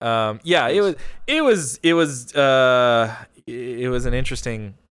 Yeah, it was an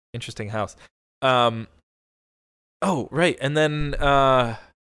interesting house. Oh, right. And then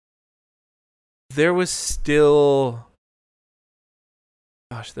there was still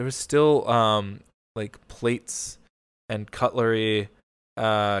plates and cutlery,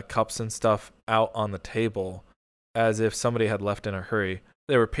 cups and stuff out on the table. as if somebody had left in a hurry.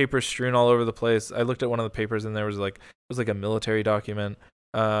 There were papers strewn all over the place. I looked at one of the papers and there was like, it was like a military document.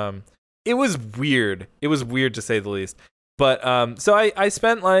 It was weird. It was weird to say the least. But so I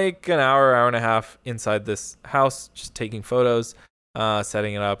spent like an hour and a half inside this house just taking photos,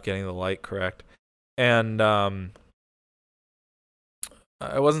 setting it up, getting the light correct. And I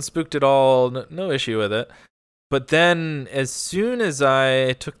wasn't spooked at all. No issue with it. But then as soon as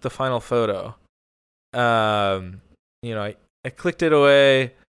I took the final photo, you know, I clicked it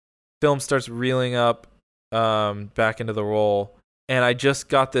away. Film starts reeling up back into the roll. And I just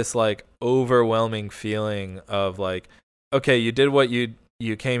got this like overwhelming feeling of like, okay, you did what you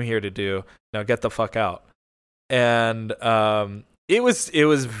came here to do. Now get the fuck out. And it was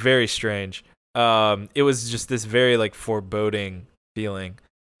very strange. It was just this very like foreboding feeling.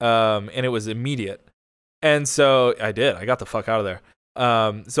 And it was immediate. And so I did. I got the fuck out of there.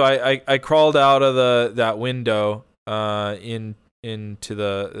 So I crawled out of that window into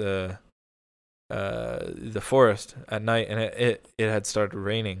the forest at night, and it had started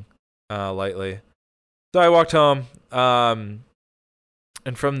raining lightly. So I walked home, and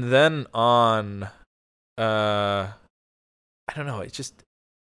from then on, I don't know.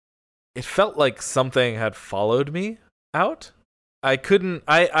 It felt like something had followed me out. I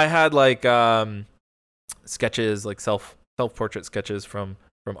had like sketches, like self-portrait sketches from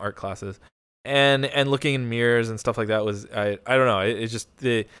art classes, and looking in mirrors and stuff like that was I don't know. It just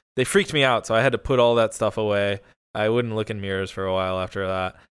they freaked me out, so I had to put all that stuff away. I wouldn't look in mirrors for a while after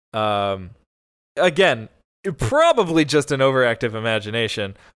that. Again, probably just an overactive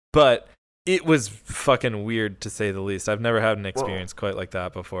imagination, but it was fucking weird to say the least. I've never had an experience quite like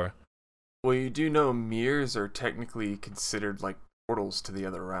that before. Well, you do know mirrors are technically considered like portals to the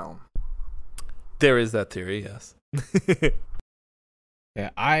other realm. There is that theory, yes. Yeah,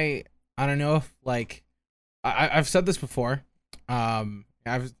 I don't know if like I've said this before.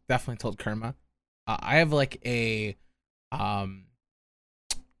 I've definitely told Kerma. I have like a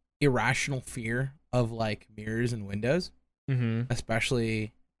irrational fear of like mirrors and windows,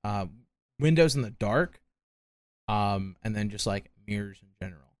 especially windows in the dark, and then just like mirrors in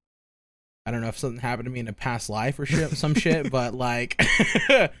general. I don't know if something happened to me in a past life or some shit, but like,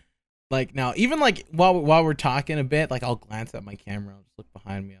 like now, even like while we're talking a bit, like I'll glance at my camera, I'll just look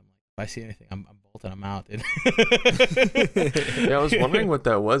behind me. I'm like, if I see anything, I'm bolting, I'm out, dude. Yeah, I was wondering what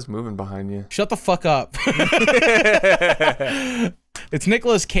that was moving behind you. Shut the fuck up. It's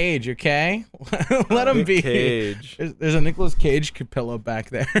Nicolas Cage, okay? Let him be. Cage. There's a Nicolas Cage pillow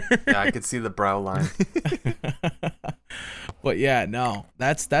back there. Yeah, I could see the brow line. But yeah, no,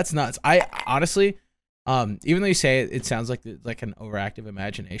 that's nuts. I honestly, even though you say it sounds like an overactive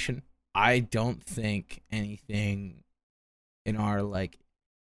imagination, I don't think anything in our like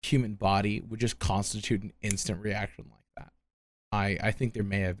human body would just constitute an instant reaction like that. I think there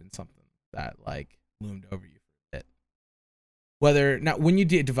may have been something that like loomed over you for a bit. Whether now, when you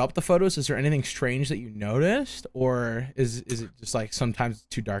develop the photos, is there anything strange that you noticed, or is it just like sometimes it's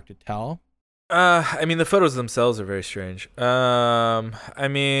too dark to tell? I mean, the photos themselves are very strange. I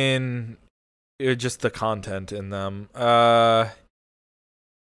mean, just the content in them. I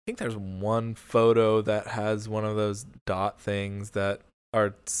think there's one photo that has one of those dot things that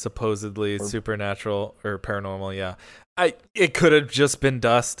are supposedly supernatural or paranormal. Yeah, it could have just been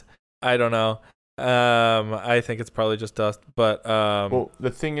dust. I don't know. I think it's probably just dust. But well,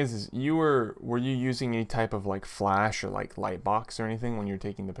 the thing is were you using any type of like flash or like light box or anything when you were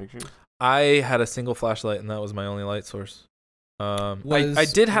taking the pictures? I had a single flashlight, and that was my only light source. I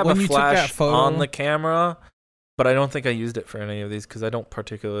did have a flash on the camera, but I don't think I used it for any of these because I don't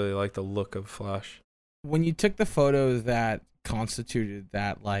particularly like the look of flash. When you took the photo that constituted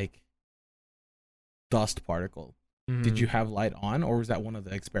that like dust particle, did you have light on, or was that one of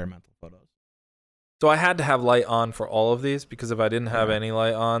the experimental photos? So I had to have light on for all of these because if I didn't have any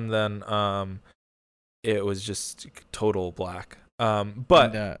light on, then it was just total black.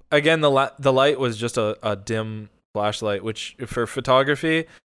 But again, the light was just a dim flashlight, which for photography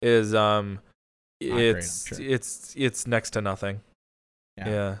is it's next to nothing.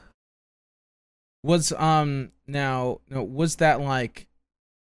 Yeah. Was was that like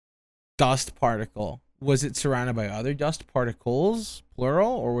dust particle? Was it surrounded by other dust particles,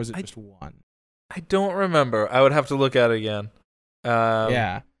 plural, or was it just one? I don't remember. I would have to look at it again.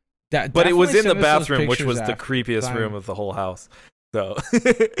 Yeah. But it was in the bathroom, which was the creepiest room of the whole house. So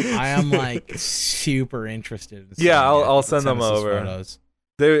I am like super interested. I'll send them over. Photos.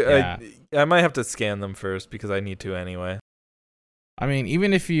 I might have to scan them first because I need to anyway. I mean,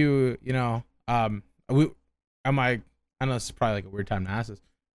 even if I know this is probably like a weird time to ask this.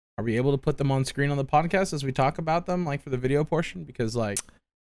 are we able to put them on screen on the podcast as we talk about them, like for the video portion? Because like,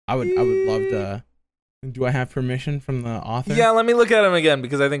 I would love to. Do I have permission from the author? Yeah, let me look at them again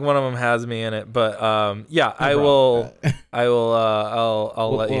because I think one of them has me in it. But yeah, I will.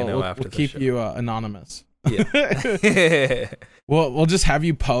 I'll let you know after. We'll keep you anonymous. Yeah. We'll just have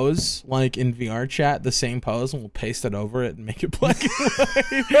you pose like in VR chat, the same pose, and we'll paste it over it and make it black and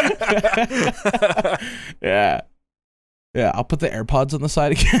white. Yeah. Yeah, I'll put the AirPods on the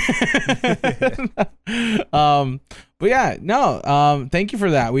side again. But yeah, no, thank you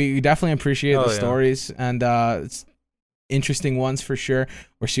for that. We definitely appreciate the stories, and it's interesting ones for sure.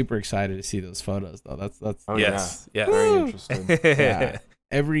 We're super excited to see those photos, though. That's yes, very interesting. Yeah.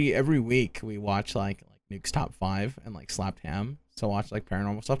 Every week we watch like Nuke's Top 5 and like Slapped Ham. So watch like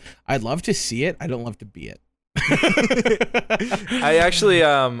paranormal stuff. I'd love to see it. I don't love to be it. I actually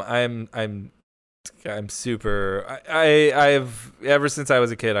I'm super. I've ever since I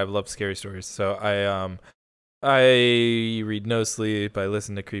was a kid, I've loved scary stories. So I read No Sleep. I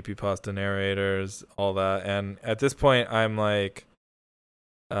listen to creepypasta narrators, all that. And at this point, I'm like,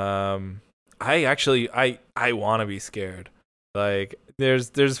 I want to be scared. Like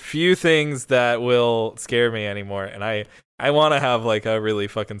there's few things that will scare me anymore, and I want to have like a really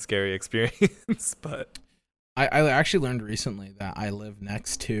fucking scary experience. But I actually learned recently that I live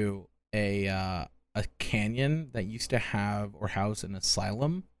next to a canyon that used to have or house an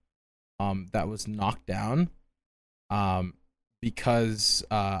asylum that was knocked down because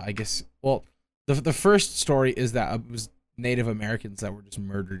I guess the first story is that it was Native Americans that were just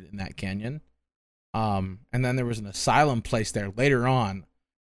murdered in that canyon, and then there was an asylum placed there later on,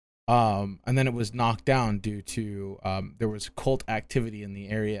 and then it was knocked down due to there was cult activity in the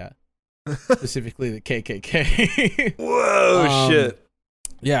area, specifically the KKK. Whoa, shit.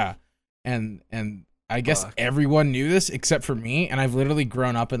 Yeah. And I guess everyone knew this except for me, and I've literally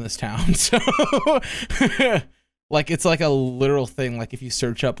grown up in this town. So like it's like a literal thing. Like if you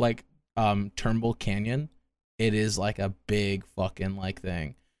search up like Turnbull Canyon, it is like a big fucking like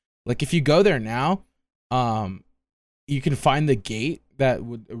thing. Like if you go there now, you can find the gate that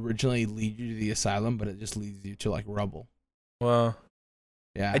would originally lead you to the asylum, but it just leads you to like rubble. Well,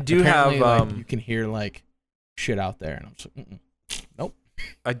 yeah. I do have like, you can hear like shit out there, and I'm just like, nope.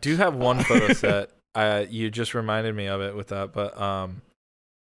 I do have one photo set. You just reminded me of it with that, but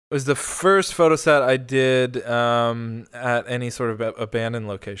it was the first photo set I did at any sort of abandoned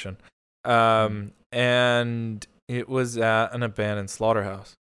location, and it was at an abandoned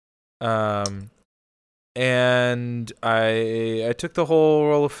slaughterhouse, and I took the whole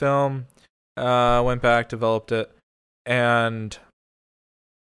roll of film, went back, developed it, and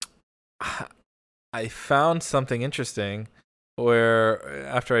I found something interesting. Where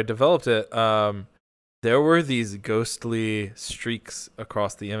after I developed it, there were these ghostly streaks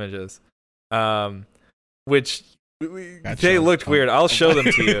across the images, which they looked weird. I'll show them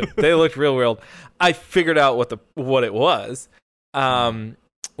to you. They looked real weird. I figured out what it was. You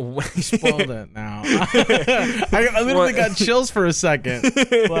spoiled it now. I literally got chills for a second.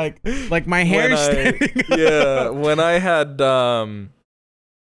 Like my hair standing up. Yeah, when I had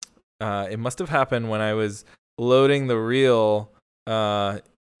it must have happened when I was loading the reel to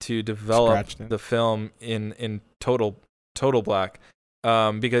develop the film in total black,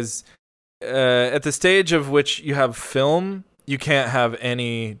 because at the stage of which you have film, you can't have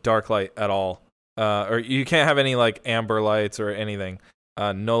any dark light at all, or you can't have any like amber lights or anything,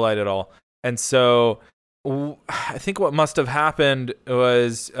 no light at all. And so I think what must have happened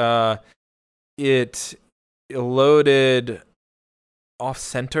was it loaded off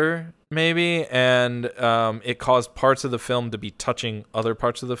center maybe, and it caused parts of the film to be touching other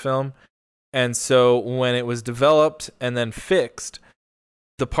parts of the film. And so when it was developed and then fixed,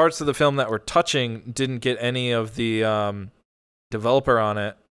 the parts of the film that were touching didn't get any of the developer on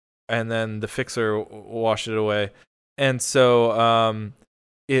it, and then the fixer washed it away. And so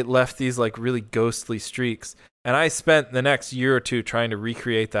it left these like really ghostly streaks, and I spent the next year or two trying to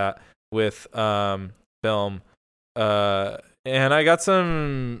recreate that with film, and I got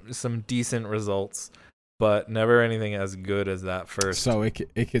some decent results, but never anything as good as that first. So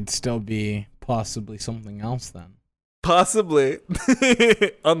it could still be possibly something else then. Possibly.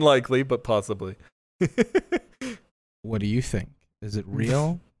 Unlikely, but possibly. What do you think? Is it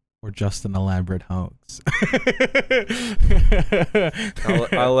real or just an elaborate hoax?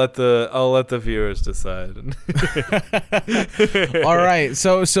 I'll let the viewers decide. All right.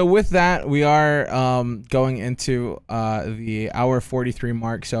 So with that, we are going into the hour 43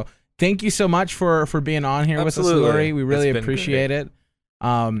 mark. So thank you so much for being on here with us, Lori. We really appreciate it.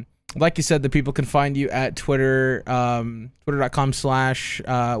 like you said, the people can find you at Twitter, twitter.com/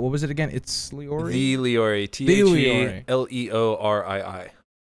 what was it again? It's Leori? The Leori. TheLeori.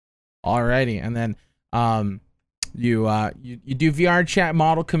 Alrighty. And then you do VR chat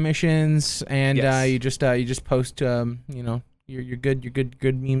model commissions, and Yes. you just post your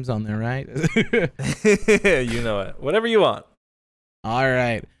good memes on there, right? You know it. Whatever you want. All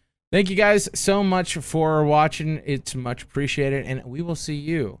right. Thank you guys so much for watching. It's much appreciated, and we will see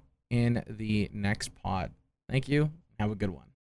you in the next pod. Thank you. Have a good one.